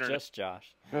horrible It's internet. just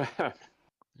Josh.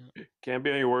 Can't be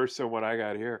any worse than what I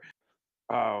got here.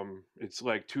 It's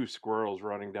like two squirrels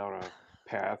running down a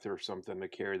path or something to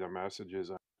carry the messages.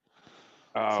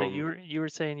 So you were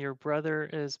saying your brother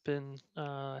has been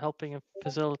helping and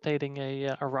facilitating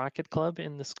a rocket club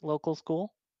in this local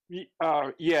school?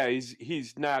 Yeah,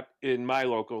 he's not in my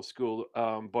local school,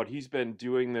 but he's been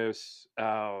doing this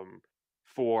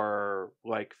for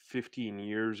like 15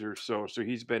 years or so. So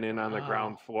he's been in on the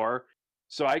ground floor.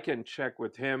 So I can check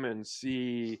with him and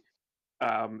see.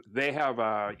 They have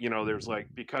there's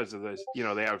like, because of this,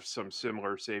 they have some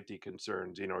similar safety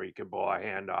concerns. You can blow a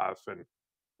hand off and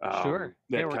Sure.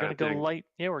 Yeah, we're gonna go thing. light.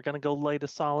 Yeah, we're gonna go light a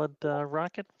solid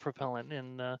rocket propellant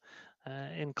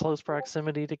in close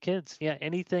proximity to kids. Yeah,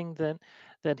 anything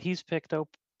that he's picked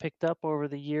up over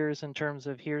the years in terms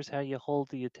of here's how you hold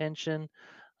the attention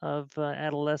of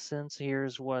adolescents.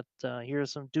 Here's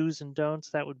some do's and don'ts.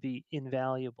 That would be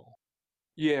invaluable.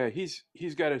 Yeah, he's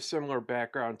got a similar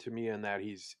background to me in that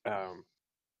he's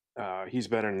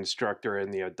been an instructor in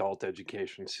the adult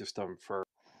education system for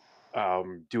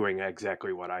doing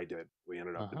exactly what I did. We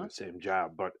ended up in the same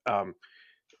job, but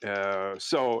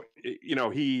so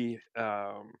he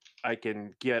I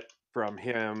can get from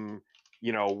him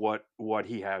what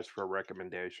he has for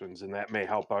recommendations, and that may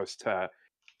help us to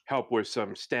help with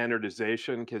some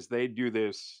standardization, because they do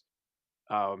this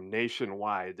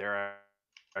nationwide.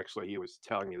 He was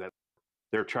telling me that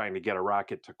they're trying to get a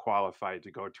rocket to qualify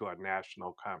to go to a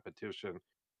national competition.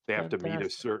 They have to meet a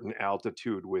certain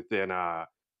altitude within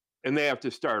and they have to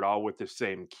start all with the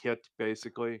same kit,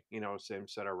 basically, same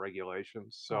set of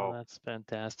regulations. So that's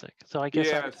fantastic. So I guess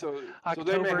so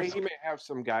October, he may have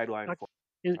some guideline for.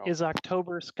 Is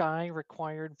October Sky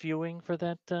required viewing for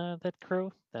that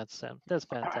crew? That's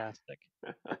fantastic.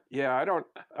 Yeah, I don't.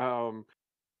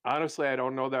 Honestly, I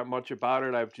don't know that much about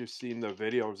it. I've just seen the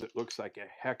videos. It looks like a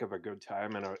heck of a good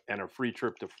time, and a free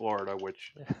trip to Florida,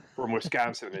 which from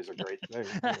Wisconsin is a great thing.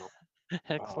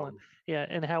 Excellent. Yeah,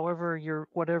 and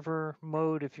whatever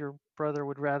mode, if your brother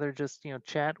would rather just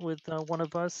chat with one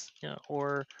of us,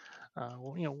 or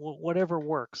whatever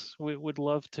works, we would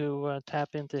love to tap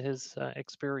into his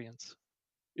experience.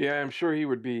 Yeah, I'm sure he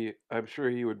would be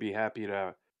happy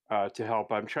to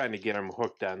help. I'm trying to get him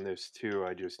hooked on this too.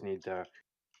 I just need to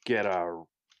get a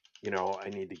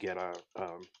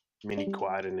mini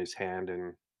quad in his hand,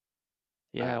 and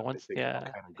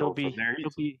he'll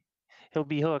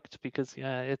be hooked, because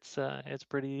it's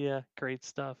pretty great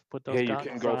stuff. Put those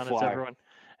goggles on, as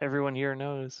everyone here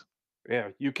knows. Yeah,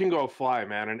 you can go fly,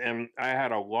 man. And I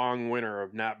had a long winter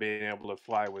of not being able to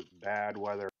fly with bad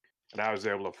weather, and I was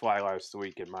able to fly last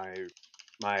week, and my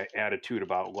attitude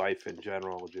about life in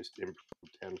general just improved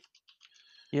tenfold.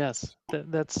 Yes,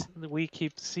 we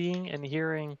keep seeing and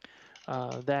hearing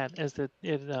that as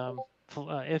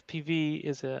FPV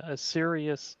is a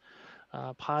serious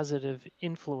positive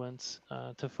influence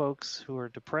to folks who are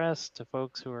depressed, to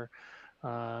folks who are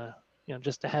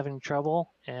just having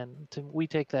trouble, and we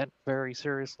take that very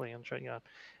seriously and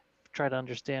try to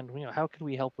understand, how could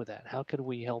we help with that? How could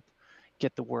we help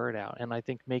get the word out? And I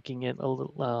think making it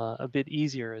a bit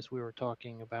easier, as we were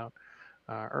talking about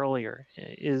earlier,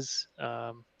 is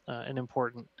an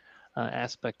important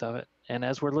aspect of it. And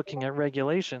as we're looking at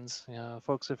regulations,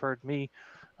 folks have heard me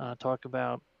talk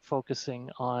about focusing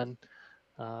on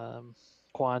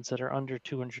quads that are under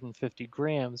 250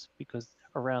 grams, because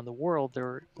around the world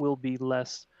there will be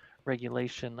less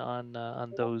regulation on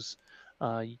those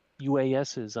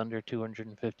UASs under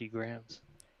 250 grams.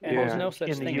 And there's Yeah. no such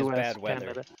in the thing as US, bad weather.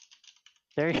 Canada.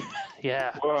 There,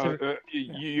 yeah. Well,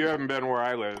 you haven't been where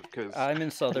I live, because I'm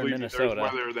in southern there's Minnesota.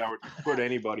 weather that would put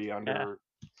anybody under.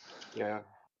 Yeah.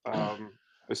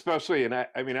 Especially, and I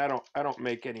mean, I don't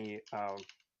make any.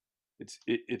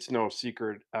 It's no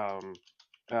secret. I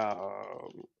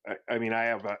mean,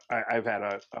 I've had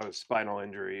a spinal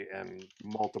injury and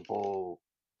multiple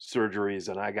surgeries,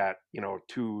 and I got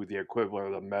the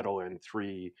equivalent of the metal and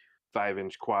 3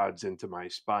 5-inch quads into my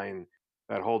spine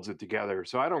that holds it together.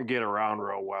 So I don't get around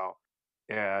real well,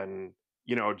 and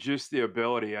just the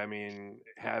ability. I mean,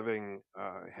 having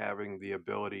the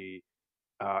ability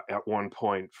at one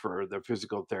point for the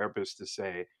physical therapist to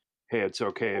say, "Hey, it's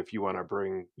okay if you want to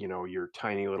bring your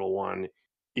tiny little one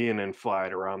in and fly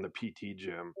it around the PT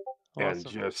gym," and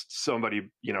Awesome. just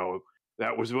somebody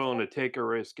that was willing to take a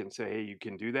risk and say, "Hey, you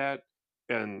can do that."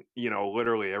 And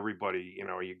literally everybody,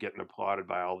 you're getting applauded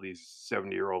by all these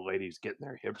 70-year-old ladies getting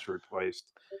their hips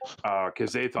replaced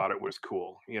because they thought it was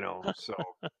cool. So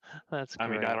That's I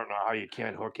mean, great. I don't know how you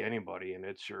can't hook anybody, and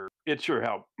it sure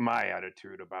helped my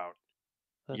attitude about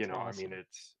That's I awesome. mean,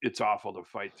 it's awful to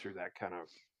fight through that kind of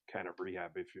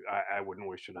rehab. I wouldn't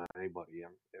wish it on anybody.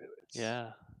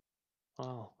 Yeah.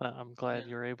 Well, I'm glad Yeah.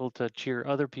 you're able to cheer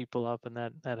other people up, and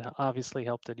that obviously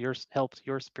helped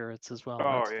your spirits as well.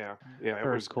 Oh That's yeah, it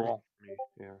very was great cool. for me.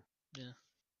 Yeah. Yeah.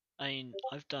 I mean,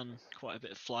 I've done quite a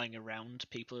bit of flying around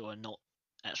people who are not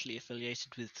actually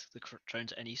affiliated with the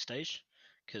drones at any stage,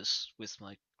 because with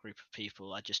my group of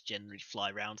people, I just generally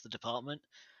fly around the department.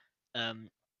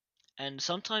 And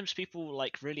sometimes people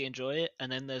like really enjoy it,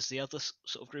 and then there's the other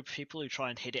sort of group of people who try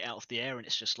and hit it out of the air, and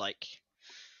it's just like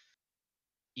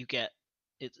you get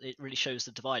it. It really shows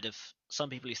the divide of some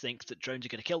people who think that drones are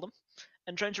going to kill them,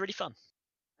 and drones are really fun,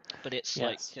 but it's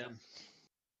Yes. like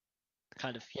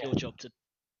kind of Yeah. your job to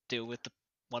deal with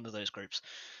one of those groups.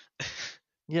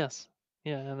 Yes.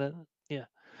 Yeah. And yeah.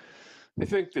 I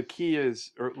think the key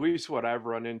is, or at least what I've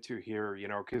run into here,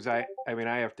 because I mean,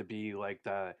 I have to be like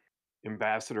the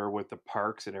ambassador with the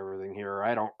parks and everything here.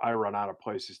 I run out of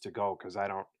places to go because I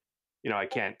don't, I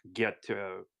can't get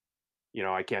to,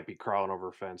 I can't be crawling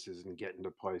over fences and get into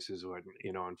places when,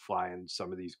 and fly in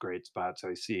some of these great spots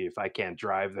I see. If I can't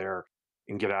drive there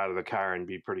and get out of the car and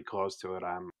be pretty close to it,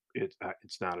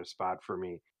 it's not a spot for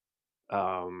me.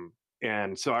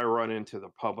 And so I run into the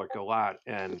public a lot,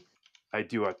 and I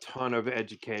do a ton of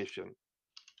education.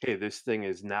 Hey, this thing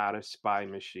is not a spy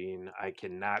machine. I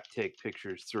cannot take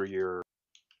pictures through your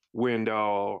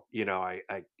window. I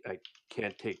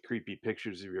can't take creepy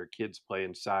pictures of your kids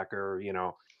playing soccer.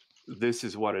 This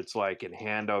is what it's like, and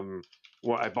hand them.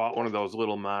 Well, I bought one of those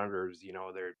little monitors.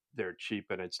 They're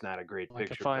cheap, and it's not a great Like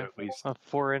picture, but at least a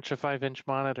 4-inch, a 5-inch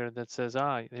monitor that says,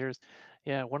 here's,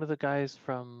 one of the guys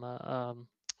from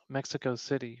Mexico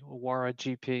City, Wara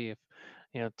GP. If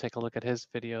take a look at his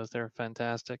videos, they're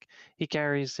fantastic. He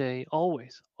carries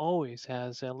always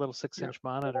has a little 6-inch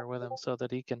monitor with him so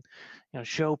that he can,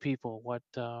 show people what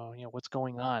what's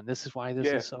going on. This is why this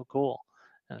is so cool.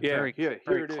 Very here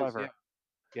very it clever. is.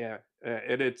 Yeah,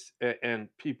 and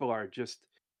people are just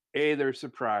they're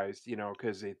surprised,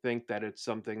 because they think that it's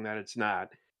something that it's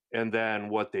not, and then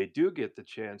what they do get the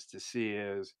chance to see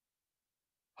is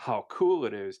how cool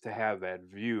it is to have that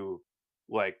view,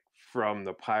 like from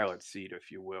the pilot seat,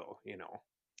 if you will.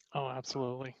 Oh,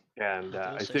 absolutely. And I've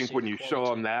I also think seen when the you show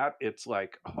them quality. that, it's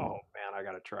like, oh man, I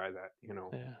got to try that.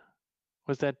 Yeah.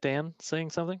 Was that Dan saying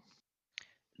something?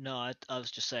 No, I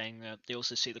was just saying that they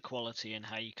also see the quality and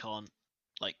how you can't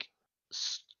like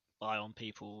spy on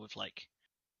people with like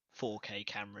 4K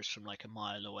cameras from like a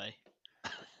mile away.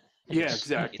 Yeah, It's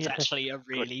exactly. actually a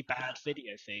really bad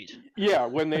video feed. Yeah,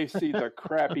 when they see the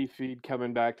crappy feed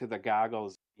coming back to the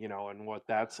goggles, and what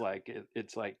that's like,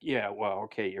 it's like, yeah, well,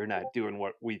 okay, you're not doing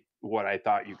what I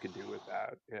thought you could do with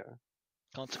that. Yeah.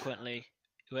 Consequently,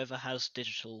 whoever has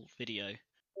digital video,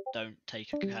 don't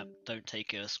take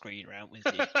a screen around with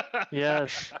you.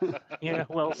 Yes. Yeah,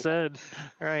 well said.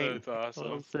 Right. That's awesome.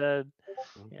 Well said.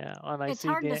 Yeah, and I It's see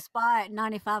hard Dan. to spy at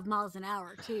 95 miles an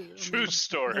hour too. True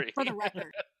story. For the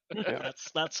record.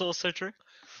 That's also true.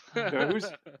 Yeah,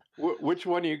 which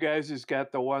one of you guys has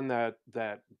got the one that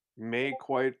may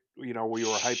quite, we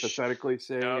were hypothetically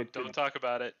saying No, it don't could talk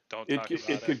about it. Don't it talk could, about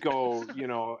it could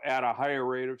go, at a higher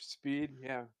rate of speed.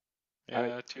 Yeah.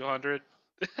 Yeah, 200.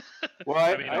 Well,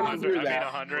 I I mean didn't 100. hear I mean that.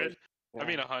 100. Yeah. I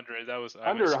mean 100. That was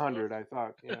Under misspoke. 100, I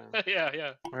thought. Yeah.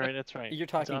 Yeah. All right, that's right. You're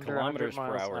It's talking under 100 kilometers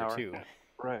per miles an hour too.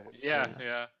 Right. Yeah.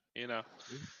 right.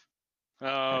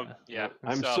 Yeah.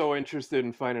 I'm so interested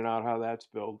in finding out how that's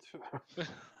built.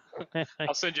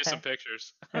 I'll send you some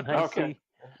pictures. And I Okay.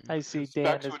 see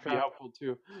Dan Specs has would be helpful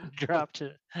too. dropped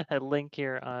a link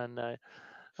here on.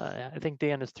 I think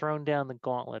Dan has thrown down the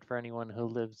gauntlet for anyone who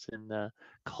lives in the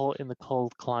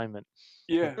cold climate.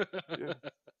 Yeah.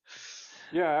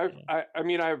 Yeah. I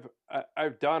mean,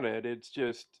 I've done it. It's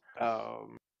just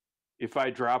if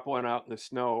I drop one out in the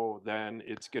snow, then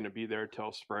it's going to be there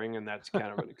till spring, and that's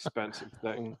kind of an expensive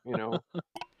thing.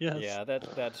 Yes. Yeah,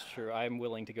 that's true. I'm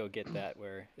willing to go get that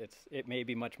where it may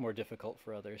be much more difficult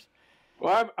for others.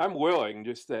 Well, I'm willing.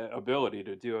 Just the ability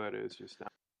to do it is just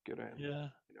not good. Yeah.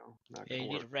 Not Yeah, gonna you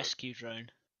need work, a rescue drone.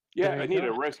 Yeah, There I you need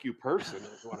go. a rescue person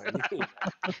is what I need.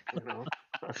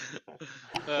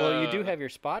 Well, you do have your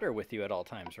spotter with you at all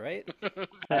times, right?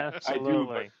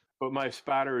 Absolutely. but my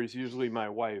spotter is usually my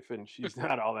wife, and she's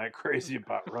not all that crazy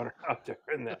about running out there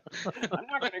in that. I'm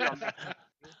not going to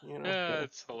go.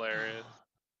 It's hilarious.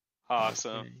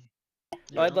 Awesome.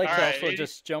 I'd like All to right, also Eddie.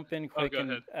 just jump in quick go and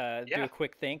do Yeah. a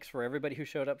quick thanks for everybody who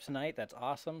showed up tonight. That's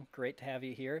awesome. Great to have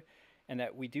you here. And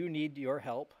that we do need your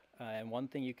help. And one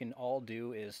thing you can all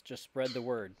do is just spread the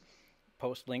word.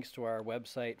 Post links to our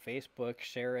website, Facebook,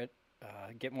 share it,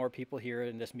 get more people here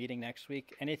in this meeting next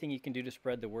week. Anything you can do to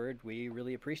spread the word, we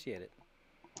really appreciate it.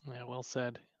 Yeah, well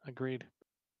said. Agreed.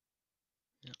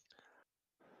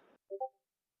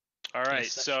 All right,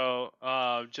 Yes, so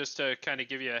just to kind of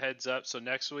give you a heads up, so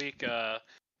next week we're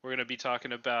going to be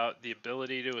talking about the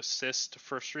ability to assist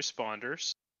first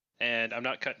responders. And I'm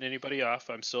not cutting anybody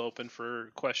off. I'm still open for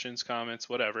questions, comments,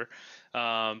 whatever.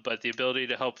 But the ability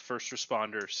to help first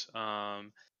responders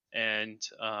and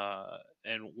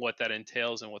what that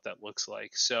entails and what that looks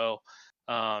like. So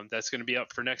that's going to be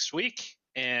up for next week.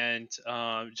 And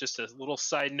just a little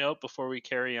side note before we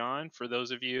carry on, for those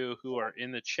of you who are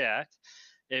in the chat,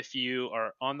 if you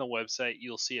are on the website,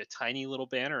 you'll see a tiny little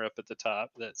banner up at the top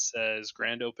that says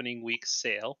Grand Opening Week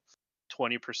Sale,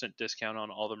 20% discount on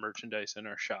all the merchandise in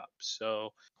our shop.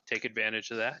 So take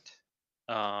advantage of that.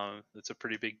 That's a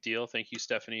pretty big deal. Thank you,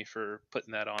 Stephanie, for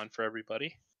putting that on for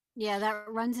everybody. Yeah, that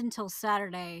runs until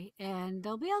Saturday, and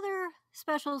there'll be other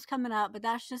specials coming up, but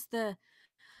that's just the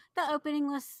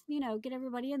opening list, get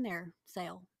everybody in there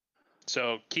sale.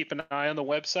 So keep an eye on the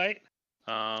website.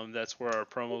 That's where our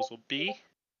promos will be.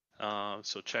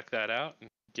 So check that out and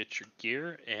get your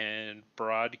gear and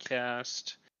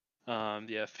broadcast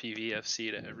the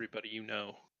FPVFC to everybody you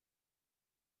know.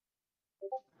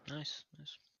 Nice.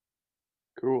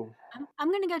 Cool.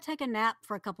 I'm gonna go take a nap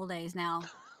for a couple days now.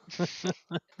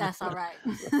 That's all right.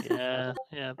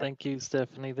 Yeah. Thank you,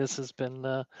 Stephanie. This has been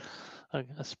a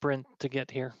sprint to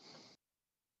get here.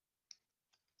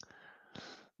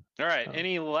 All right.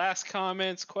 Any last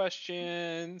comments,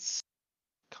 questions,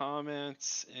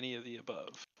 any of the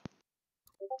above?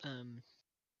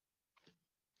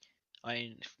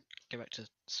 I go back to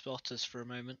spotters for a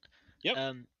moment. Yep.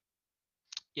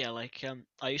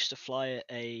 I used to fly at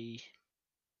a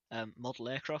model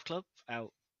aircraft club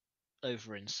out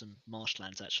over in some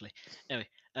marshlands actually. Anyway,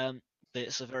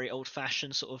 it's a very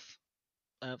old-fashioned sort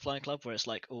of flying club where it's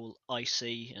like all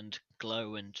icy and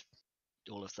glow and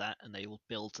all of that, and they all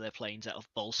build their planes out of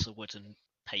balsa wood and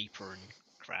paper and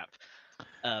crap.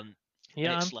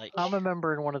 Yeah, it's like I'm a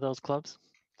member in one of those clubs.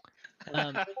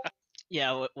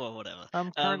 Yeah, well, whatever.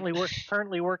 I'm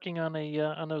currently working on a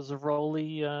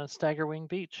Zeroli Staggerwing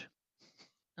Beach.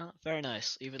 Oh, very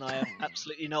nice. Even I have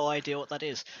absolutely no idea what that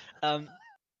is.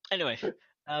 Anyway,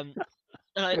 I'm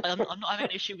not having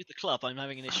an issue with the club. I'm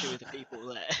having an issue with the people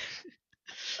there.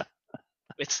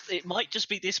 It might just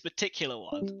be this particular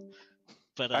one,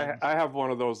 but I have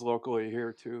one of those locally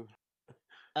here too.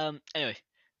 Anyway,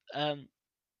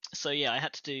 so yeah, I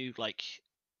had to do like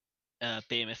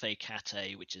BMFA Cat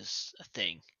A, which is a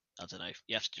thing. I don't know.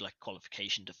 You have to do like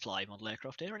qualification to fly model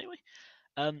aircraft here anyway.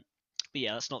 But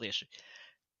yeah, that's not the issue.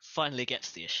 Finally get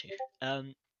to the issue.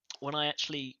 When I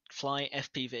actually fly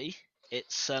FPV,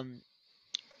 it's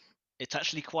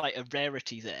actually quite a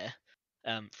rarity there,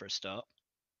 for a start.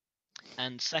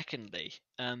 And secondly,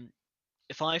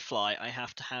 if I fly, I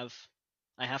have to have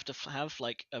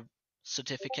like a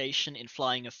certification in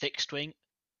flying a fixed wing,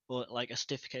 or like a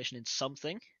certification in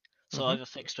something. So either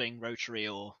fixed wing, rotary,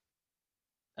 or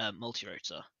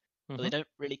multi-rotor. but they don't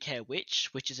really care which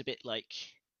is a bit like,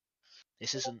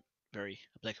 this isn't very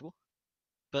applicable.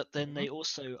 But then they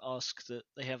also ask that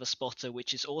they have a spotter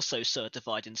which is also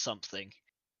certified in something,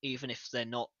 even if they're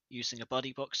not using a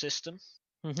buddy box system.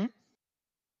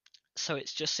 So it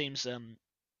just seems,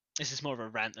 this is more of a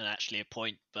rant than actually a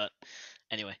point, but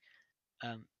anyway.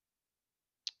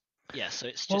 Yeah, so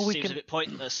it just seems a bit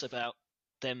pointless about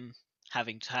them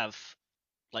having to have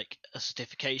like a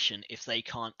certification if they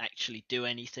can't actually do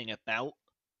anything about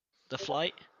the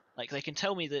flight. Like, they can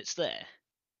tell me that it's there,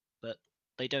 but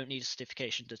they don't need a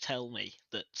certification to tell me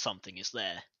that something is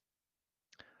there.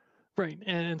 Right,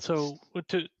 and so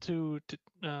to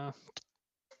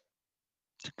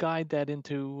guide that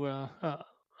into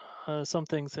some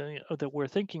things that we're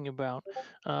thinking about,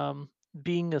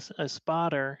 being a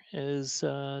spotter is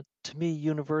to me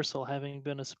universal. Having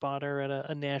been a spotter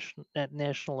at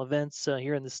national events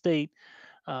here in the state,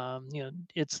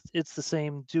 it's the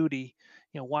same duty.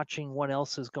 Watching what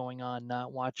else is going on,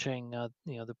 not watching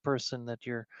the person that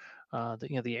you're,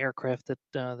 the aircraft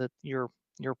that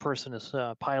your person is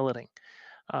piloting.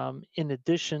 In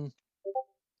addition,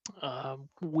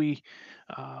 we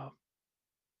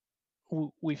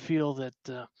feel that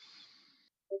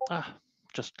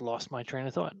just lost my train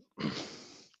of thought.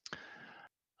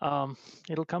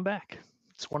 It'll come back.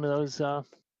 It's one of those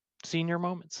senior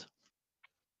moments.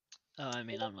 I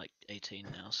mean, I'm like 18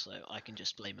 now, so I can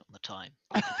just blame it on the time.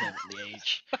 I can blame it on the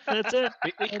age. That's it.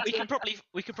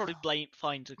 We can probably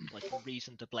find a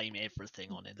reason to blame everything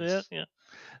on it. Yeah.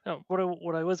 No,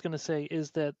 what I was going to say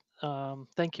is that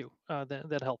thank you.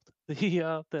 That helped.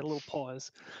 That little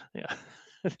pause. Yeah.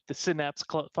 The synapse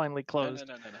finally closed.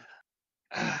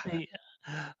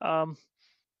 No.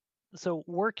 So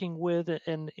working with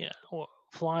and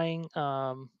flying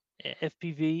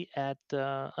FPV at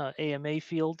AMA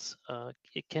fields,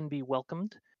 it can be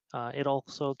welcomed. It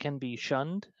also can be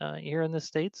shunned here in the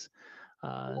States.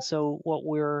 So what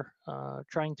we're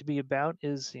trying to be about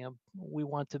is, we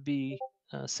want to be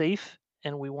safe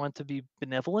and we want to be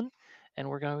benevolent, and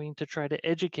we're going to try to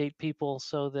educate people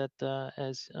so that,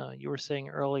 as you were saying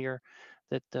earlier,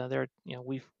 that there,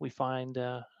 we find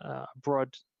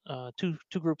broad two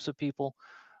groups of people.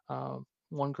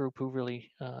 One group who really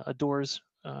adores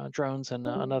drones, and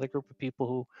another group of people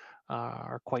who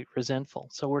are quite resentful.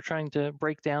 So we're trying to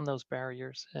break down those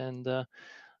barriers, and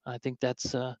I think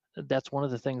that's one of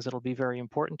the things that'll be very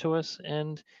important to us.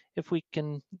 And if we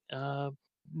can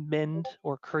mend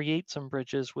or create some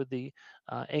bridges with the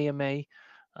AMA,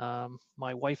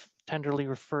 my wife tenderly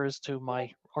refers to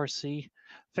my RC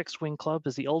fixed wing club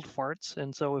as the old farts,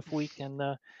 and so if we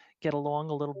can get along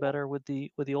a little better with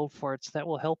the old farts, that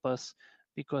will help us,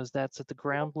 because that's at the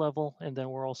ground level, and then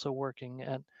we're also working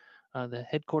at the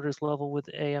headquarters level with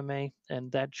AMA,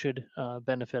 and that should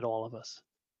benefit all of us.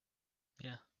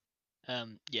 Yeah.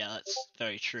 Yeah, that's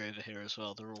very true over here as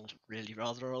well. They're all really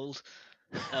rather old.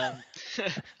 I'm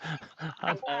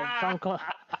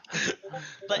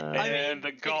but I mean, and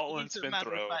the gauntlet's been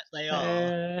thrown. They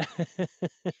are.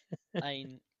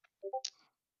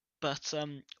 But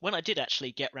when I did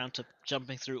actually get round to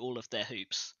jumping through all of their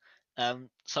hoops,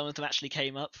 some of them actually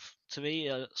came up to me.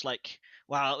 It's like,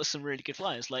 wow, that was some really good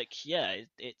flying. It's like, yeah,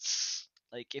 it's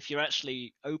like, if you're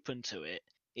actually open to it,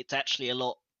 it's actually a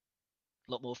lot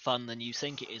more fun than you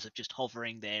think it is, of just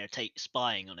hovering there,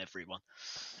 spying on everyone.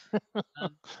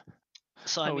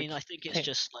 So I mean, I think it's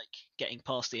just like getting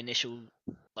past the initial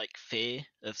fear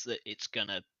of that it's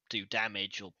gonna do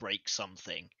damage or break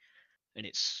something, and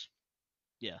it's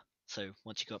So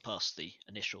once you go past the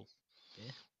initial fear,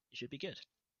 you should be good.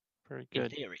 Very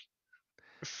good. In theory.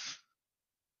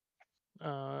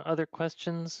 Other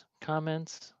questions,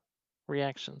 comments,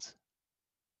 reactions?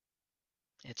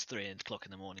 It's 3 o'clock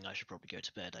in the morning. I should probably go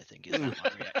to bed, I think, is my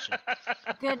reaction.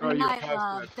 Good night,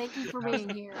 love. Thank you for being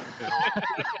here.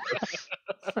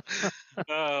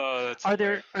 Oh,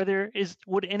 that's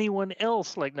would anyone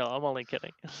else no, I'm only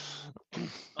kidding.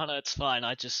 Oh no, it's fine.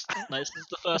 This is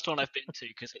the first one I've been to,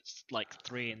 because it's like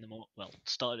 3 in the morning. Well, it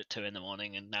started at 2 in the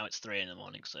morning and now it's 3 in the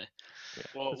morning. So. Yeah,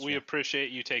 well, we appreciate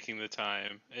you taking the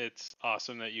time. It's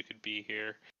awesome that you could be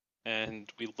here,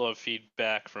 and we love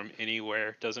feedback from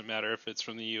anywhere. Doesn't matter if it's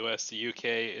from the U.S., the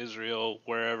U.K., Israel,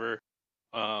 wherever.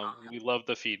 We love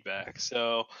the feedback.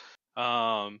 So,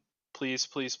 please,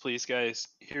 guys.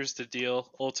 Here's the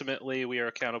deal. Ultimately, we are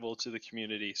accountable to the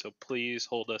community, so please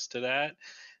hold us to that.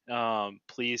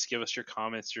 Please give us your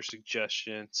comments, your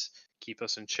suggestions. Keep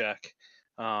us in check.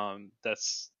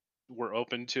 We're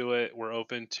open to it. We're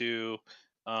open to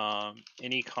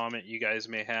any comment you guys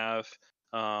may have.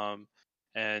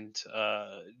 And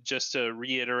just to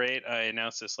reiterate, I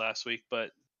announced this last week,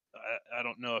 but I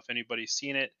don't know if anybody's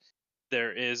seen it.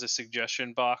 There is a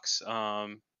suggestion box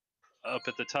up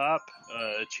at the top,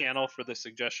 a channel for the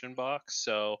suggestion box.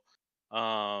 So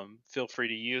feel free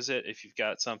to use it if you've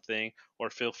got something, or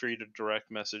feel free to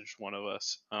direct message one of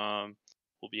us.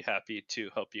 We'll be happy to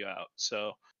help you out.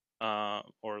 So,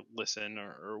 or listen,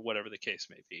 or whatever the case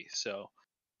may be. So,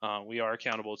 we are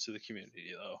accountable to the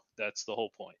community, though. That's the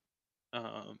whole point.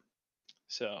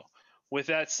 So, with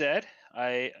that said,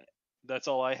 that's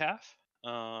all I have.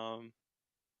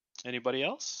 Anybody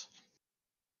else?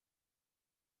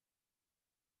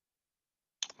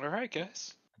 All right,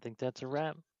 guys. I think that's a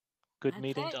wrap. Good That's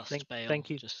meeting. it. Dust Bale Thank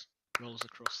you. just rolls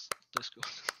across Discord.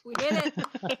 We did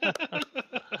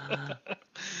it.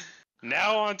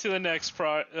 Now on to the next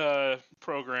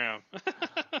program.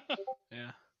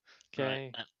 Yeah.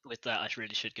 Okay. Right, with that, I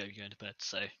really should go to bed.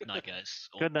 So, night, guys.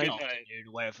 Or Good night. Good night.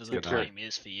 afternoon, wherever the Good night. time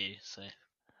is for you. So,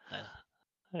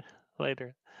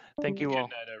 Later. Thank you Good all.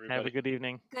 night, Have everybody. a good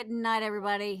evening. Good night,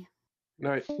 everybody.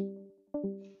 Night.